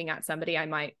I'm looking at somebody, I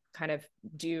might kind of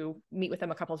meet with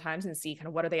them a couple of times and see kind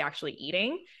of what are they actually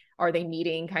eating? Are they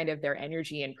meeting kind of their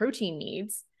energy and protein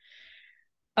needs?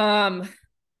 But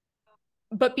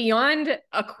beyond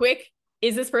a quick,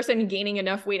 is this person gaining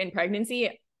enough weight in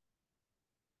pregnancy?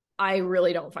 I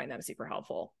really don't find them super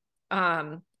helpful.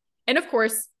 And of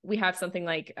course, we have something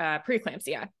like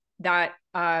preeclampsia, that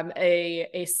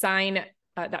a sign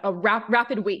that a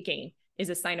rapid weight gain is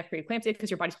a sign of preeclampsia,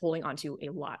 because your body's holding onto a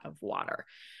lot of water.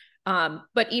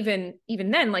 But even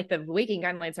then, like, the weight gain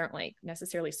guidelines aren't like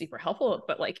necessarily super helpful.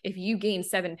 But like, if you gain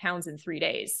 7 pounds in 3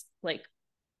 days, like,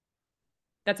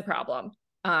 that's a problem.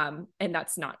 And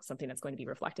that's not something that's going to be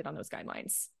reflected on those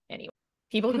guidelines anyway.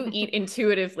 People who eat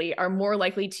intuitively are more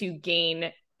likely to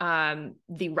gain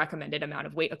the recommended amount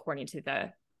of weight according to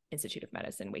the Institute of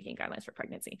Medicine weight gain guidelines for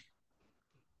pregnancy.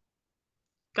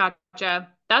 Gotcha.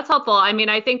 That's helpful. I mean,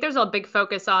 I think there's a big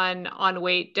focus on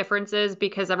weight differences,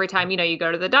 because every time, you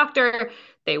go to the doctor,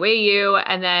 they weigh you,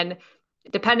 and then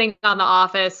depending on the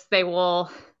office, they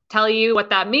will tell you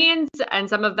what that means. And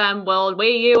some of them will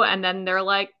weigh you, and then they're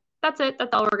like, that's it.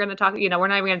 That's all we're going to talk. We're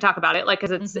not even going to talk about it. Like,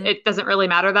 cause it doesn't really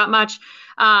matter that much.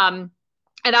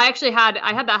 And I actually had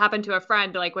that happen to a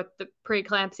friend, like with the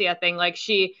preeclampsia thing. Like,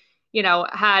 she,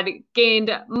 had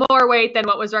gained more weight than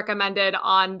what was recommended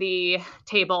on the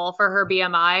table for her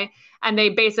BMI. And they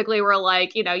basically were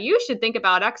like, you should think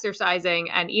about exercising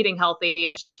and eating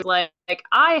healthy. She's like,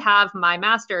 I have my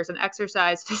master's in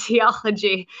exercise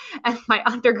physiology and my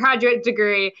undergraduate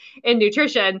degree in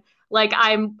nutrition. Like,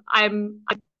 I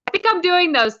think I'm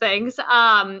doing those things.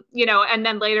 And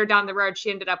then later down the road, she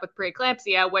ended up with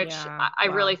preeclampsia, which I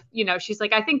really, she's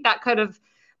like, I think that could have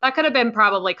been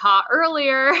probably caught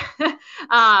earlier,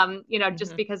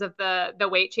 just because of the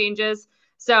weight changes.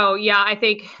 So yeah, I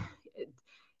think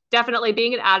definitely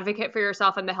being an advocate for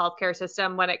yourself in the healthcare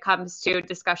system when it comes to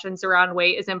discussions around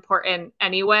weight is important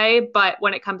anyway. But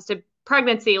when it comes to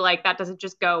pregnancy, like, that doesn't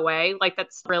just go away. Like,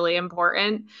 that's really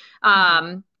important,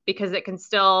 because it can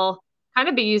still kind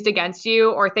of be used against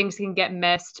you, or things can get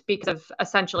missed because of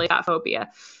essentially fat phobia.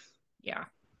 Yeah,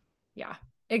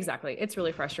 exactly. It's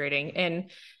really frustrating. And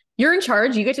you're in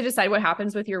charge. You get to decide what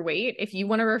happens with your weight. If you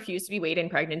want to refuse to be weighed in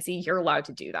pregnancy, you're allowed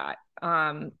to do that.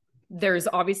 There's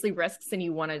obviously risks, and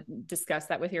you want to discuss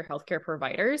that with your healthcare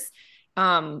providers.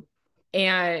 But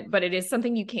it is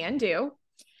something you can do.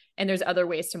 And there's other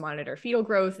ways to monitor fetal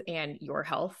growth and your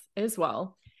health as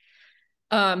well.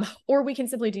 Or we can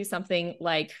simply do something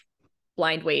like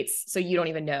blind weights, so you don't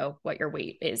even know what your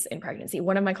weight is in pregnancy.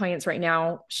 One of my clients right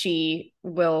now, she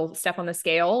will step on the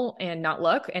scale and not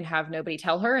look, and have nobody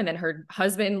tell her. And then her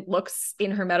husband looks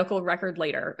in her medical record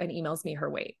later and emails me her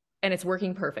weight. And it's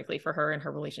working perfectly for her and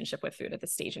her relationship with food at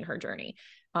this stage in her journey.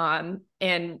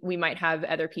 And we might have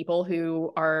other people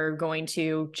who are going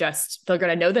to they're going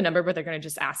to know the number, but they're going to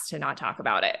just ask to not talk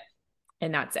about it.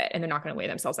 And that's it. And they're not going to weigh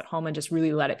themselves at home, and just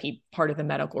really let it be part of the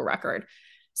medical record.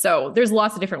 So there's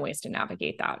lots of different ways to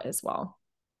navigate that as well.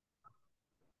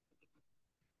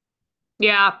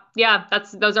 Yeah.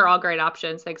 Those are all great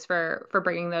options. Thanks for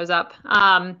bringing those up.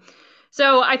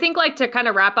 So I think, like, to kind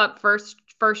of wrap up first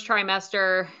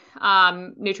trimester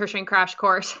nutrition crash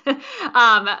course.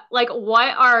 Like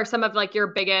what are some of like your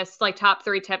biggest like top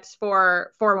 3 tips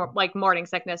for like morning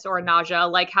sickness or nausea?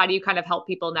 Like how do you kind of help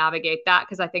people navigate that?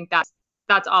 Because I think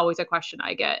that's always a question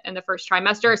I get in the first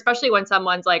trimester, especially when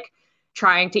someone's like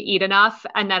trying to eat enough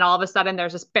and then all of a sudden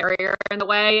there's this barrier in the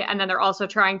way, and then they're also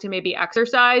trying to maybe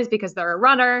exercise because they're a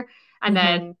runner, and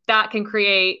then that can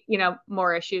create, you know,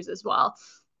 more issues as well.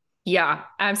 Yeah,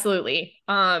 absolutely.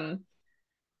 So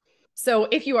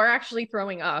if you are actually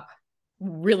throwing up,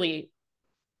 really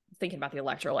thinking about the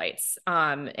electrolytes.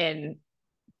 And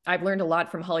I've learned a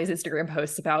lot from Holly's Instagram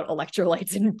posts about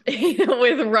electrolytes and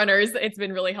with runners. It's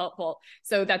been really helpful.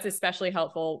 So that's especially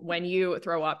helpful when you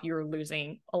throw up, you're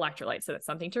losing electrolytes. So that's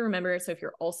something to remember. So if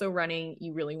you're also running,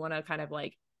 you really want to kind of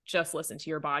like just listen to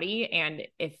your body. And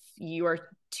if you are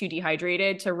too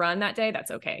dehydrated to run that day, that's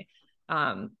okay.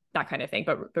 That kind of thing,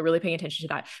 but really paying attention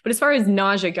to that. But as far as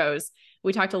nausea goes,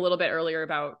 we talked a little bit earlier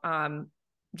about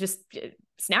just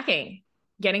snacking,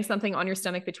 getting something on your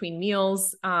stomach between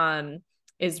meals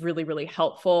is really, really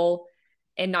helpful,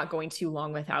 and not going too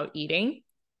long without eating.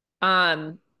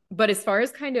 But as far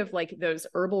as kind of like those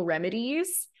herbal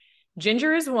remedies,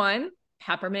 ginger is one,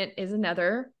 peppermint is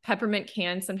another. Peppermint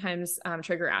can sometimes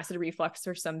trigger acid reflux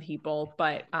for some people,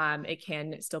 but it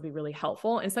can still be really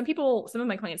helpful. And some of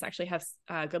my clients actually have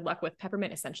good luck with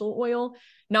peppermint essential oil,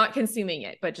 not consuming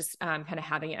it, but just kind of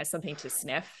having it as something to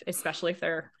sniff, especially if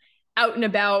they're out and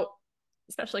about.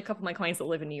 Especially a couple of my clients that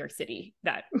live in New York City,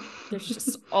 that there's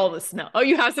just all the smell. Oh,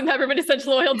 you have some peppermint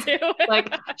essential oil too?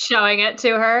 Like showing it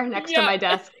to her next to my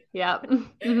desk. Yep.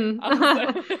 Awesome.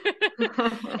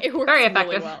 It works very effective.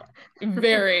 Really well.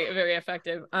 Very, very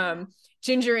effective.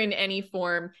 Ginger in any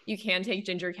form. You can take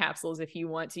ginger capsules if you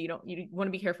want to. You want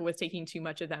to be careful with taking too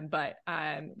much of them, but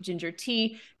ginger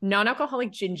tea,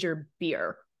 non-alcoholic ginger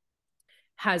beer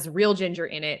has real ginger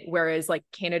in it, whereas like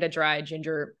Canada Dry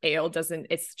ginger ale doesn't.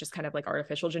 It's just kind of like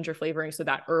artificial ginger flavoring, so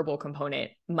that herbal component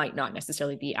might not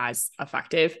necessarily be as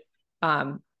effective.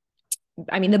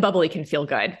 I mean, the bubbly can feel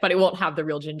good, but it won't have the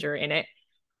real ginger in it.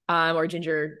 Or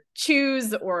ginger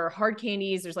chews or hard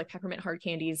candies. There's like peppermint hard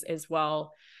candies as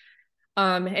well.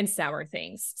 And sour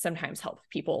things sometimes help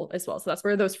people as well. So that's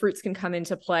where those fruits can come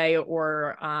into play,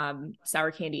 or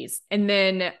sour candies. And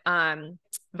then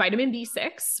vitamin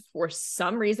B6, for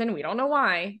some reason, we don't know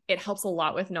why, it helps a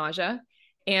lot with nausea.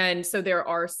 And so there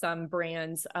are some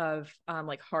brands of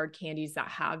like hard candies that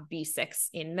have B6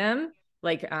 in them.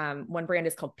 Like one brand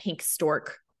is called Pink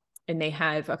Stork, and they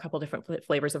have a couple different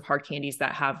flavors of hard candies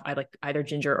that have either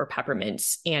ginger or peppermint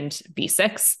and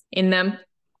B6 in them.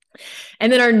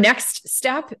 And then our next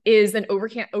step is an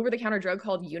over-the-counter drug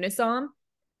called Unisom.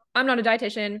 I'm not a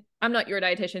dietitian. I'm not your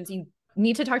dietitian. So you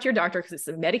need to talk to your doctor because it's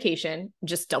a medication.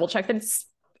 Just double check that it's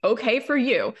okay for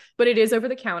you, but it is over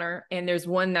the counter. And there's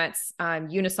one that's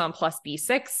Unisom plus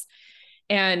B6.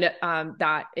 And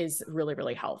that is really,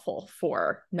 really helpful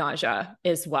for nausea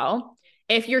as well.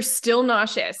 If you're still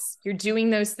nauseous, you're doing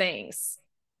those things,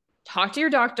 talk to your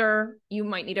doctor. You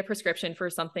might need a prescription for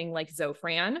something like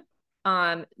Zofran.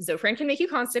 Zofran can make you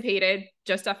constipated,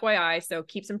 just FYI. So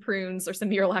keep some prunes or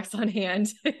some Miralax on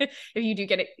hand if you do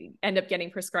end up getting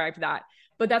prescribed that.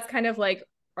 But that's kind of like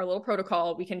our little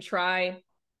protocol. We can try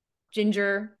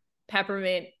ginger,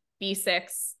 peppermint,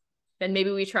 B6, then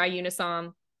maybe we try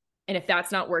Unisom. And if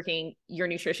that's not working, your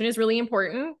nutrition is really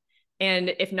important.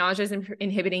 And if nausea is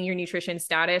inhibiting your nutrition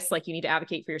status, like you need to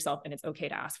advocate for yourself, and it's okay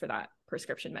to ask for that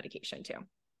prescription medication too.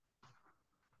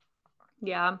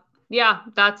 Yeah. Yeah.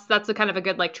 That's a kind of a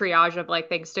good like triage of like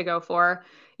things to go for.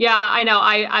 Yeah, I know.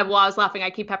 I was laughing.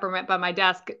 I keep peppermint by my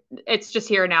desk. It's just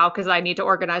here now because I need to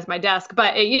organize my desk,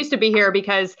 but it used to be here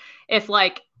because if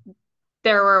like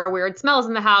there were weird smells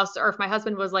in the house, or if my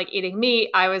husband was like eating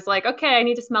meat, I was like, okay, I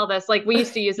need to smell this. Like we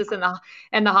used to use this in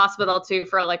the hospital too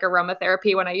for like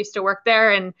aromatherapy when I used to work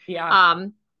there. And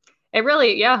it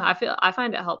really, I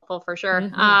find it helpful for sure.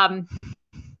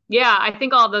 Mm-hmm. Yeah, I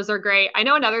think all of those are great. I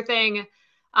know another thing,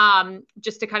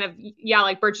 just to kind of,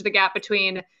 like bridge the gap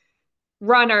between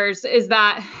runners is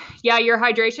that, your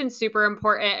hydration is super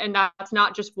important. And that's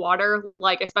not just water,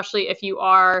 like, especially if you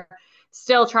are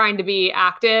still trying to be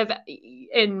active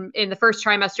in the first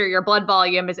trimester, your blood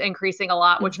volume is increasing a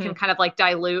lot, which can kind of like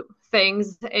dilute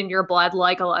things in your blood,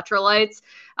 like electrolytes.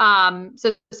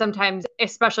 So sometimes,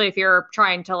 especially if you're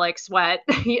trying to like sweat,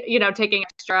 taking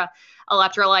extra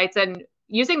electrolytes and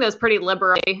using those pretty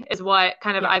liberally is what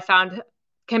kind of I found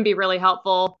can be really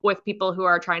helpful with people who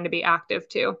are trying to be active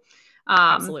too.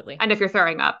 Absolutely. And if you're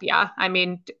throwing up, I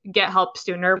mean, get help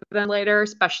sooner than later,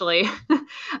 especially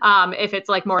if it's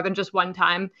like more than just one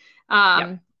time,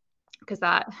 because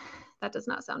that does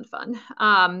not sound fun.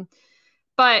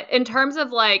 But in terms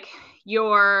of like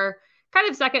your kind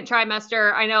of second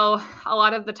trimester, I know a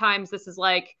lot of the times this is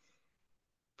like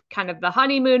kind of the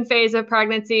honeymoon phase of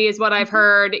pregnancy is what I've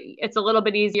heard. It's a little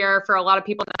bit easier for a lot of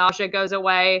people. The nausea goes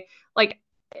away. Like,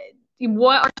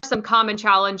 what are some common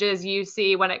challenges you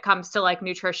see when it comes to like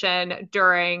nutrition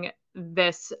during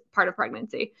this part of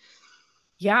pregnancy?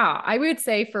 Yeah, I would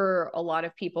say for a lot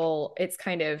of people, it's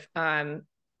kind of,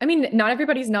 I mean, not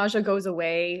everybody's nausea goes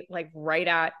away like right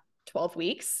at 12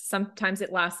 weeks. Sometimes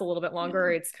it lasts a little bit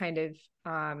longer. It's kind of,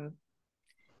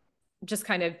 just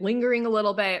kind of lingering a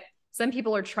little bit. Some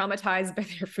people are traumatized by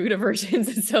their food aversions.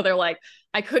 And so they're like,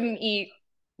 I couldn't eat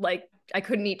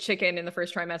chicken in the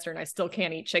first trimester and I still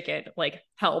can't eat chicken. Like,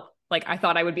 help. Like, I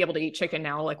thought I would be able to eat chicken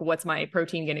now. Like, what's my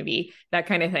protein going to be? That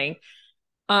kind of thing.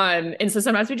 And so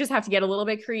sometimes we just have to get a little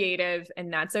bit creative,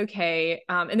 and that's okay.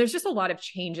 And there's just a lot of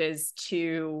changes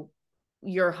to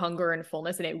your hunger and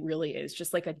fullness. And it really is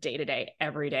just like a day-to-day,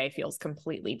 every day feels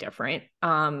completely different.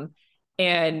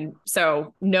 And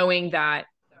so knowing that,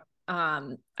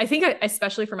 I think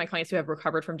especially for my clients who have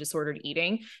recovered from disordered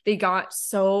eating, they got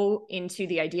so into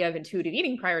the idea of intuitive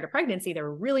eating prior to pregnancy. They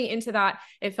were really into that.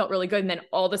 It felt really good. And then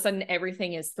all of a sudden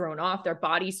everything is thrown off. Their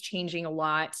body's changing a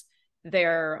lot.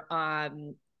 Their,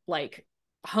 like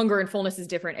hunger and fullness is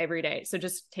different every day. So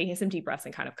just taking some deep breaths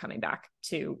and kind of coming back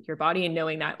to your body and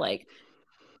knowing that like,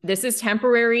 this is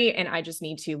temporary and I just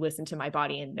need to listen to my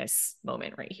body in this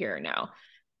moment right here and now.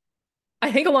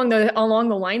 I think along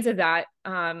the lines of that,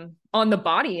 on the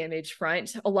body image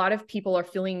front, a lot of people are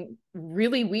feeling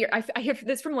really weird. I hear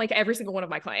this from like every single one of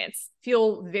my clients,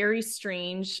 feel very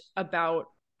strange about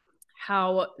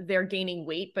how they're gaining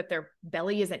weight, but their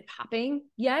belly isn't popping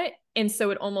yet. And so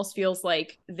it almost feels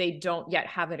like they don't yet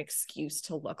have an excuse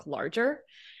to look larger.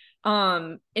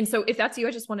 And so if that's you,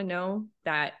 I just want to know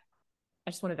that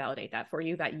I just want to validate that for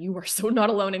you, that you are so not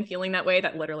alone in feeling that way,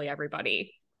 that literally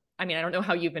everybody, I mean, I don't know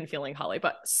how you've been feeling, Holly,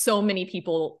 but so many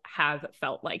people have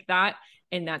felt like that.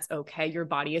 And that's okay. Your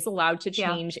body is allowed to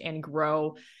change and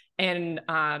grow. And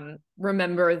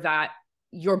remember that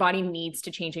your body needs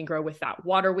to change and grow with that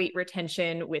water weight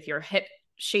retention, with your hip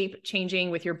shape changing,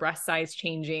 with your breast size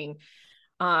changing.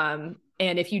 And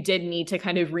if you did need to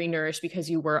kind of re-nourish because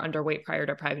you were underweight prior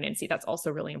to pregnancy, that's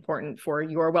also really important for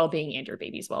your well-being and your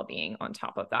baby's well-being on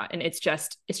top of that. And it's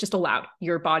just allowed.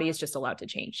 Your body is just allowed to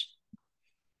change.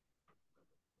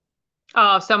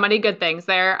 Oh, so many good things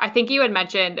there. I think you had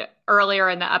mentioned earlier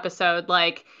in the episode,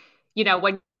 like,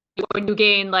 when you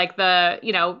gain like the,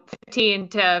 15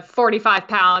 to 45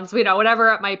 pounds,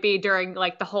 whatever it might be during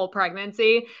like the whole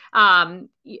pregnancy,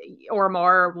 or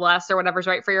more or less or whatever's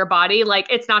right for your body. Like,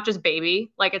 it's not just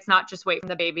baby, like it's not just weight from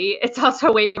the baby. It's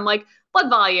also weight from like blood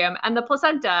volume and the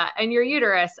placenta and your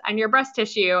uterus and your breast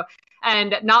tissue.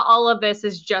 And not all of this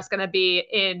is just going to be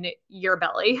in your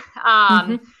belly.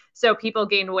 So people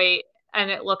gain weight and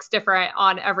it looks different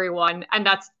on everyone. And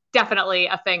that's definitely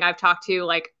a thing I've talked to.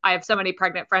 Like, I have so many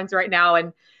pregnant friends right now,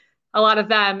 and a lot of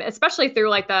them, especially through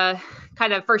like the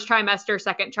kind of first trimester,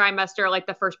 second trimester, like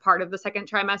the first part of the second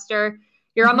trimester,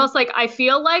 you're almost like, I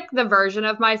feel like the version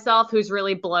of myself who's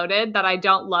really bloated, that I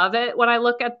don't love it when I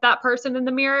look at that person in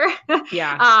the mirror.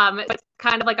 It's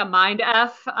kind of like a mind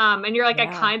F. And you're like, I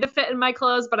kind of fit in my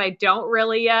clothes, but I don't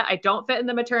really yet. I don't fit in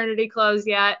the maternity clothes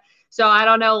yet. So I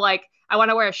don't know, like, I want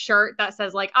to wear a shirt that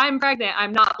says like, I'm pregnant,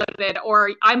 I'm not bloated,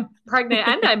 or I'm pregnant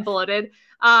and I'm bloated.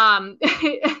 And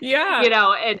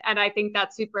I think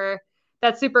that's super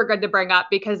good to bring up,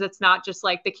 because it's not just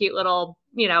like the cute little,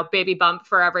 baby bump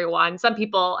for everyone. Some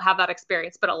people have that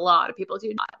experience, but a lot of people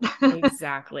do not.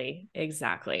 Exactly.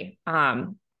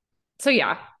 So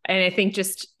yeah. And I think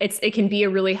it can be a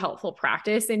really helpful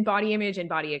practice in body image and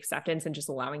body acceptance and just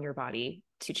allowing your body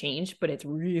to change, but it's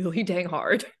really dang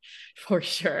hard for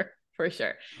sure.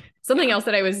 Something else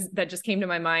that just came to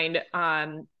my mind,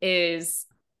 is,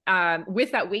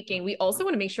 with that weight gain, we also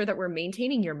want to make sure that we're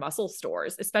maintaining your muscle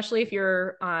stores, especially if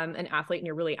you're, an athlete and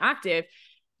you're really active.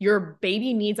 Your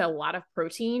baby needs a lot of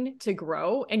protein to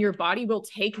grow, and your body will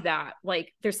take that.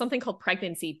 Like, there's something called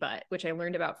pregnancy butt, which I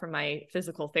learned about from my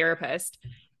physical therapist.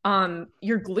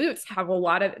 Your glutes have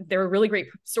they're a really great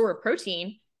store of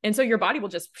protein. And so your body will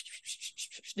just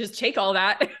take all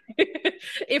that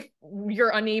if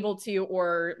you're unable to,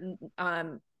 or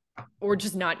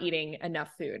just not eating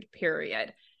enough food,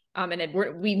 period. And then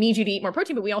we need you to eat more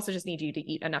protein, but we also just need you to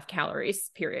eat enough calories,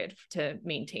 period, to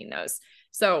maintain those.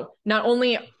 So not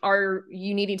only are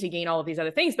you needing to gain all of these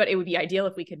other things, but it would be ideal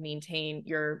if we could maintain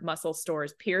your muscle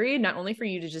stores, period, not only for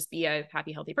you to just be a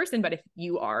happy, healthy person, but if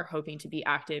you are hoping to be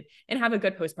active and have a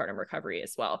good postpartum recovery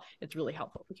as well, it's really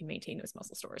helpful if we can maintain those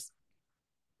muscle stores.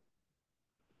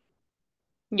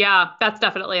 Yeah, that's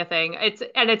definitely a thing.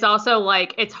 It's also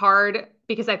like it's hard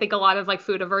because I think a lot of like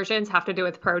food aversions have to do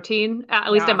with protein,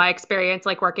 at least in Yeah. my experience,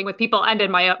 like working with people and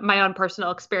in my own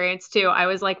personal experience too. I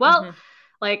was like, well, Hmm.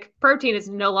 like protein is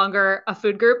no longer a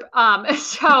food group.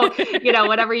 So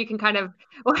whatever you can kind of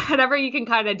whatever you can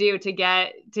kind of do to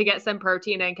get some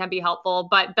protein in can be helpful.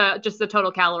 But the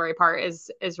total calorie part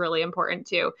is really important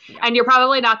too. Yeah. And you're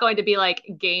probably not going to be like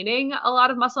gaining a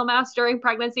lot of muscle mass during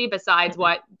pregnancy besides Mm-mm.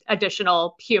 what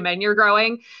additional human you're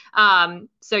growing.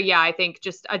 So yeah, I think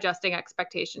just adjusting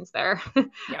expectations there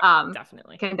Yeah, um,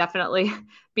 definitely. can definitely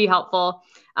be helpful.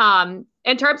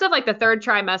 In terms of like the third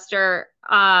trimester,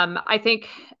 I think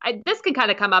this can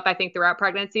kind of come up, I think, throughout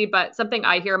pregnancy, but something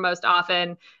I hear most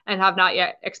often and have not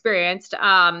yet experienced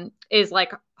is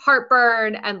like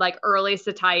heartburn and like early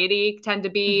satiety tend to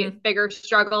be Hmm. bigger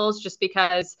struggles just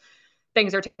because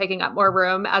things are taking up more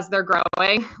room as they're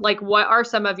growing. Like, what are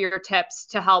some of your tips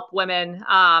to help women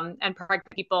and pregnant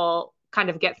people kind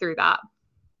of get through that?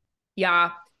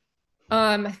 Yeah.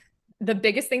 Um, the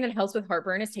biggest thing that helps with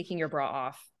heartburn is taking your bra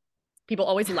off. People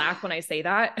always laugh when I say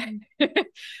that.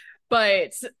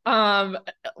 But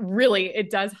really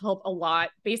it does help a lot.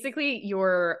 Basically, you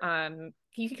can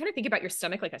kind of think about your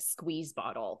stomach like a squeeze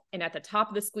bottle. And at the top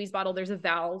of the squeeze bottle, there's a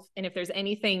valve. And if there's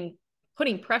anything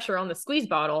putting pressure on the squeeze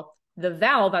bottle, the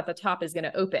valve at the top is going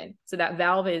to open. So that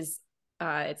valve is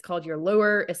it's called your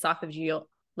lower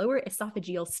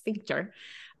esophageal sphincter.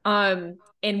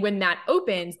 And when that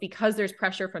opens, because there's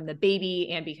pressure from the baby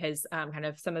and because kind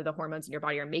of some of the hormones in your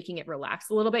body are making it relax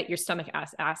a little bit, your stomach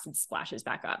acid splashes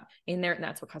back up in there. And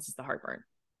that's what causes the heartburn.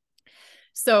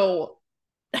 So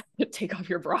take off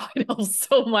your bra. It helps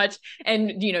so much.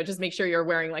 And, just make sure you're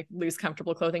wearing like loose,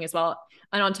 comfortable clothing as well.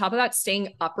 And on top of that,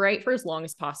 staying upright for as long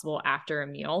as possible after a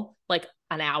meal, like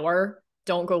an hour.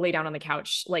 Don't go lay down on the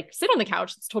couch. Like sit on the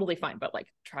couch. It's totally fine, but like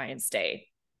try and stay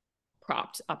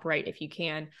propped upright if you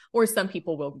can. Or some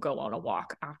people will go on a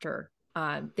walk after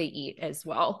they eat as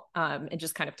well, and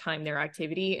just kind of time their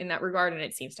activity in that regard. And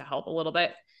it seems to help a little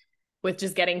bit with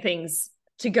just getting things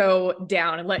to go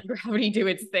down and let gravity do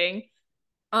its thing.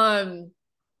 And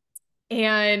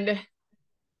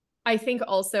I think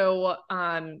also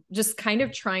just kind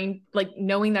of trying, like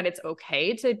knowing that it's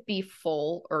okay to be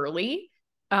full early.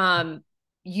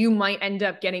 You might end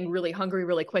up getting really hungry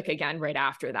really quick again right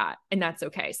after that. And that's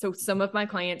okay. So some of my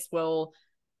clients will,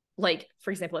 like, for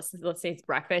example, let's say it's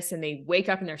breakfast and they wake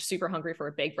up and they're super hungry for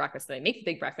a big breakfast. So they make the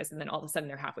big breakfast and then all of a sudden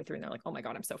they're halfway through and they're like, oh my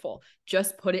God, I'm so full.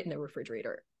 Just put it in the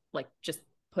refrigerator. Like just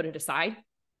put it aside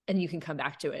and you can come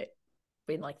back to it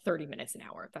in like 30 minutes, an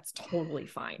hour. That's totally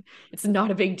fine. It's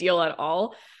not a big deal at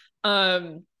all.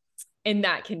 And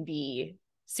that can be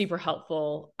super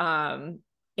helpful.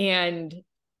 And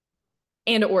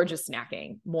or just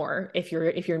snacking more if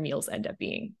your meals end up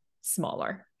being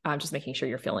smaller. Just making sure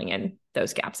you're filling in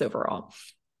those gaps overall.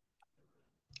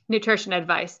 Nutrition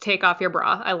advice: take off your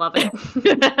bra. I love it.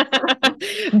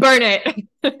 Burn it.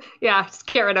 Yeah, just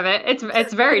get rid of it.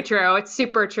 It's very true. It's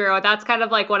super true. That's kind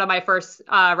of like one of my first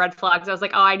red flags. I was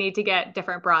like, oh, I need to get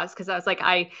different bras because I was like,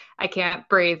 I can't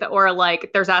breathe, or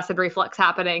like there's acid reflux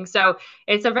happening. So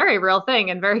it's a very real thing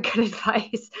and very good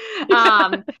advice.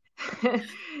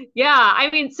 Yeah, I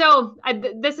mean, so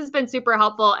this has been super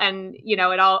helpful, and it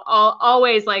all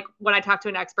always, like when I talk to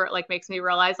an expert, like makes me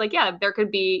realize like, yeah, there could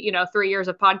be 3 years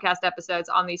of podcast episodes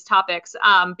on these topics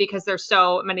because there's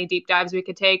so many deep dives we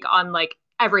could take on like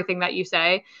everything that you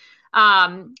say.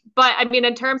 But I mean,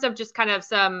 in terms of just kind of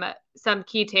some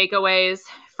key takeaways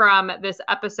from this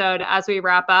episode as we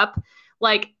wrap up,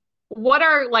 like what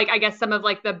are, like, I guess some of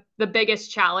like the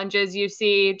biggest challenges you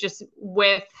see just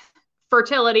with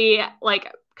fertility,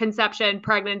 like conception,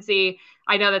 pregnancy?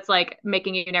 I know that's like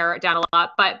making you narrow it down a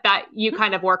lot, but that you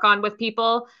kind of work on with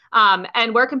people.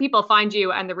 And where can people find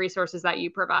you and the resources that you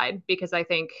provide? Because I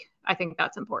think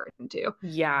that's important too.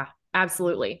 Yeah,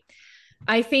 absolutely.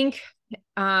 I think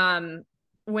when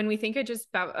we think of just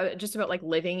about like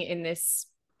living in this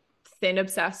thin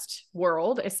obsessed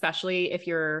world, especially if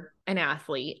you're an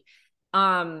athlete,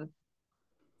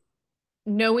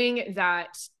 knowing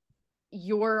that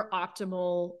your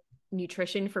optimal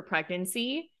nutrition for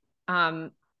pregnancy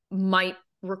might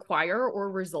require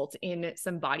or result in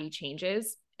some body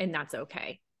changes, and that's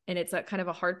okay. And it's a kind of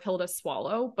a hard pill to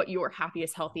swallow, but your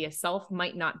happiest, healthiest self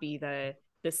might not be the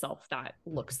self that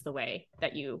looks the way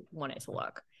that you want it to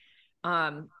look.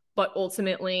 But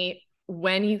ultimately,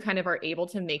 when you kind of are able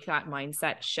to make that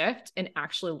mindset shift and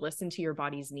actually listen to your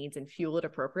body's needs and fuel it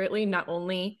appropriately, not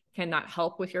only can that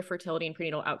help with your fertility and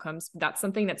prenatal outcomes, that's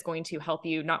something that's going to help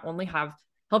you not only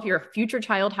help your future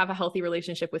child have a healthy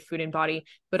relationship with food and body,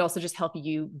 but also just help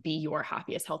you be your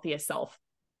happiest, healthiest self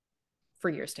for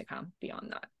years to come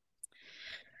beyond that.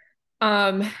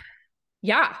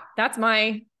 Yeah, that's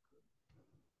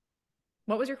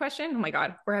what was your question? Oh my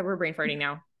God, we're brain farting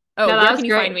now. Oh, no, where can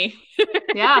you find me?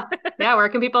 Yeah. Where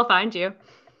can people find you?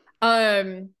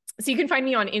 So you can find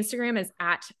me on Instagram as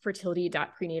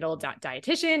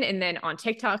 @fertility.prenatal.dietitian, and then on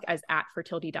TikTok as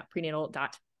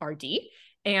 @fertility.prenatal.rd.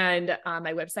 And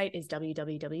my website is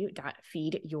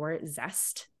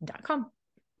www.feedyourzest.com.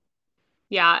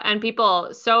 Yeah. And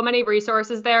people, so many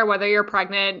resources there, whether you're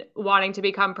pregnant, wanting to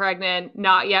become pregnant,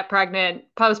 not yet pregnant,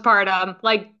 postpartum,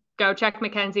 like go check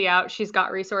McKenzie out. She's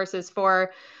got resources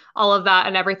for all of that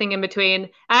and everything in between.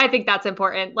 And I think that's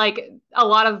important. Like a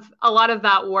lot of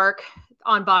that work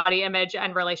on body image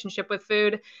and relationship with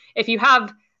food, if you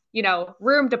have,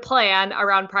 room to plan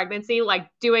around pregnancy, like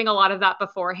doing a lot of that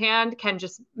beforehand can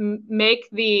just make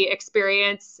the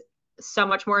experience so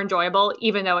much more enjoyable,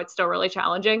 even though it's still really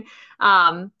challenging.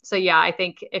 So yeah, I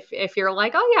think if you're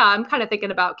like, oh yeah, I'm kind of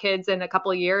thinking about kids in a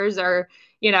couple of years or,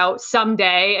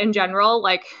 someday in general,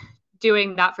 like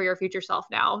doing that for your future self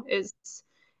now is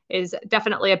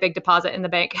definitely a big deposit in the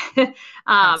bank.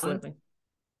 Absolutely.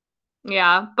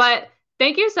 Yeah. But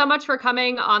thank you so much for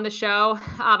coming on the show.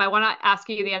 I want to ask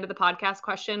you the end of the podcast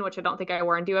question, which I don't think I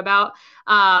warned you about.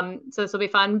 So this will be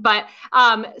fun. But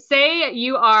say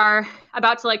you are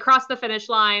about to cross the finish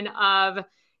line of,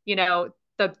 the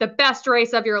best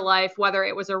race of your life, whether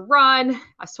it was a run,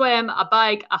 a swim, a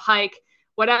bike, a hike,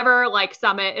 whatever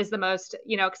summit is the most,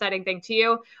 exciting thing to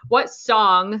you. What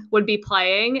song would be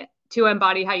playing to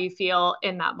embody how you feel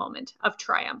in that moment of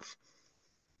triumph?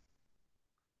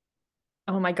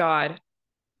 Oh my God.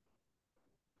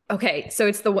 Okay. So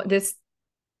it's oh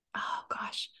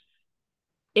gosh.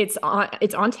 It's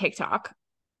on TikTok.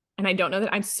 And I don't know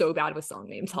that I'm so bad with song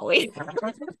names, Holly.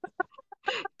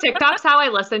 TikTok's how I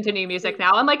listen to new music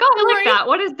now. I'm like, oh, I like that.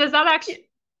 Does that actually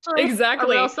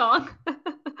exactly a real song?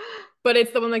 But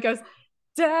it's the one that goes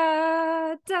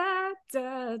da da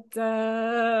da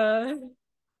da.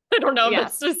 I don't know if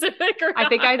it's specific or not. I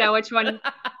think I know which one.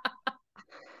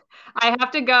 I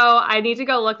need to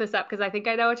go look this up because I think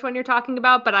I know which one you're talking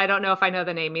about, but I don't know if I know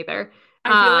the name either.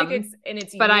 I feel like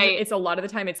it's a lot of the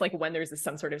time it's like when there's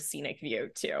some sort of scenic view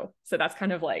too. So that's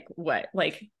kind of like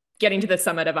getting to the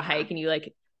summit of a hike and you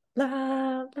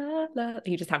la la la.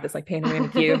 You just have this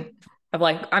panoramic view of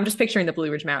I'm just picturing the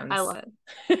Blue Ridge Mountains. I love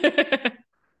it.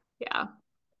 Yeah.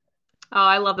 Oh,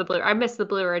 I love I miss the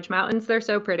Blue Ridge Mountains. They're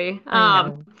so pretty.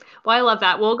 Well, I love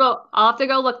that. I'll have to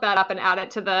go look that up and add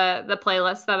it to the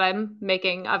playlist that I'm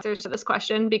making after this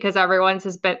question because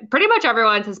pretty much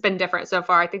everyone's has been different so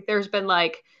far. I think there's been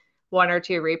one or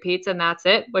two repeats and that's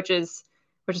it, which is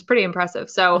pretty impressive.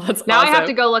 So now awesome. I have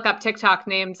to go look up TikTok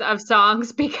names of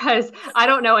songs because I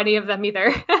don't know any of them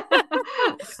either.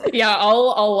 Yeah,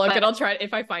 I'll look and I'll try.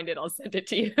 If I find it, I'll send it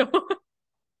to you.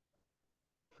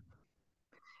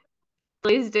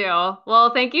 Please do.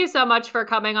 Well, thank you so much for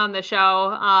coming on the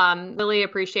show. Really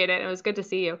appreciate it. It was good to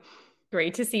see you.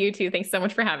 Great to see you too. Thanks so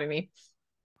much for having me.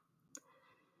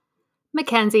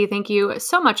 McKenzie, thank you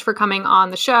so much for coming on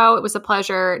the show. It was a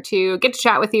pleasure to get to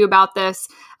chat with you about this.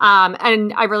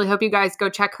 And I really hope you guys go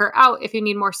check her out if you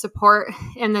need more support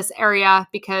in this area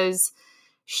because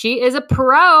she is a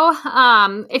pro.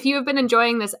 If you have been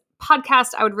enjoying this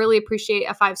podcast, I would really appreciate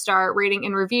a 5-star rating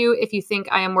and review if you think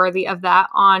I am worthy of that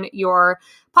on your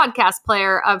podcast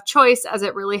player of choice, as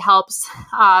it really helps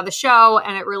the show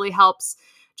and it really helps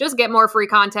just get more free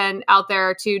content out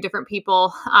there to different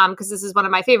people because this is one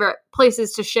of my favorite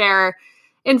places to share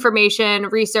information,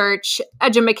 research,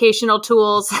 educational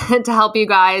tools to help you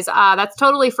guys. That's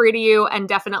totally free to you and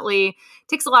definitely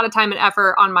takes a lot of time and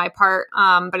effort on my part,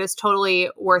 but it's totally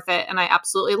worth it. And I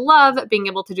absolutely love being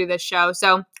able to do this show.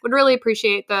 So would really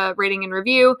appreciate the rating and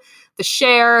review, the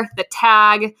share, the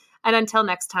tag, and until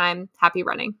next time, happy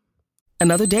running.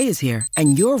 Another day is here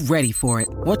and you're ready for it.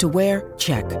 What to wear?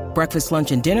 Check. Breakfast,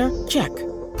 lunch, and dinner? Check.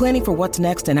 Planning for what's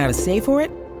next and how to save for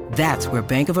it? That's where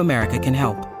Bank of America can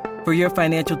help. For your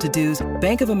financial to-dos,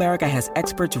 Bank of America has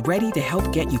experts ready to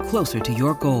help get you closer to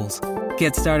your goals.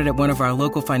 Get started at one of our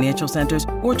local financial centers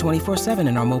or 24/7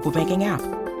 in our mobile banking app.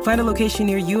 Find a location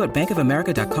near you at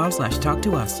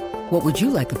bankofamerica.com/talktous. What would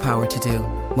you like the power to do?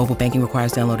 Mobile banking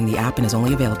requires downloading the app and is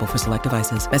only available for select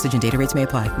devices. Message and data rates may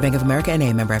apply. Bank of America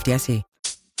N.A., member FDIC.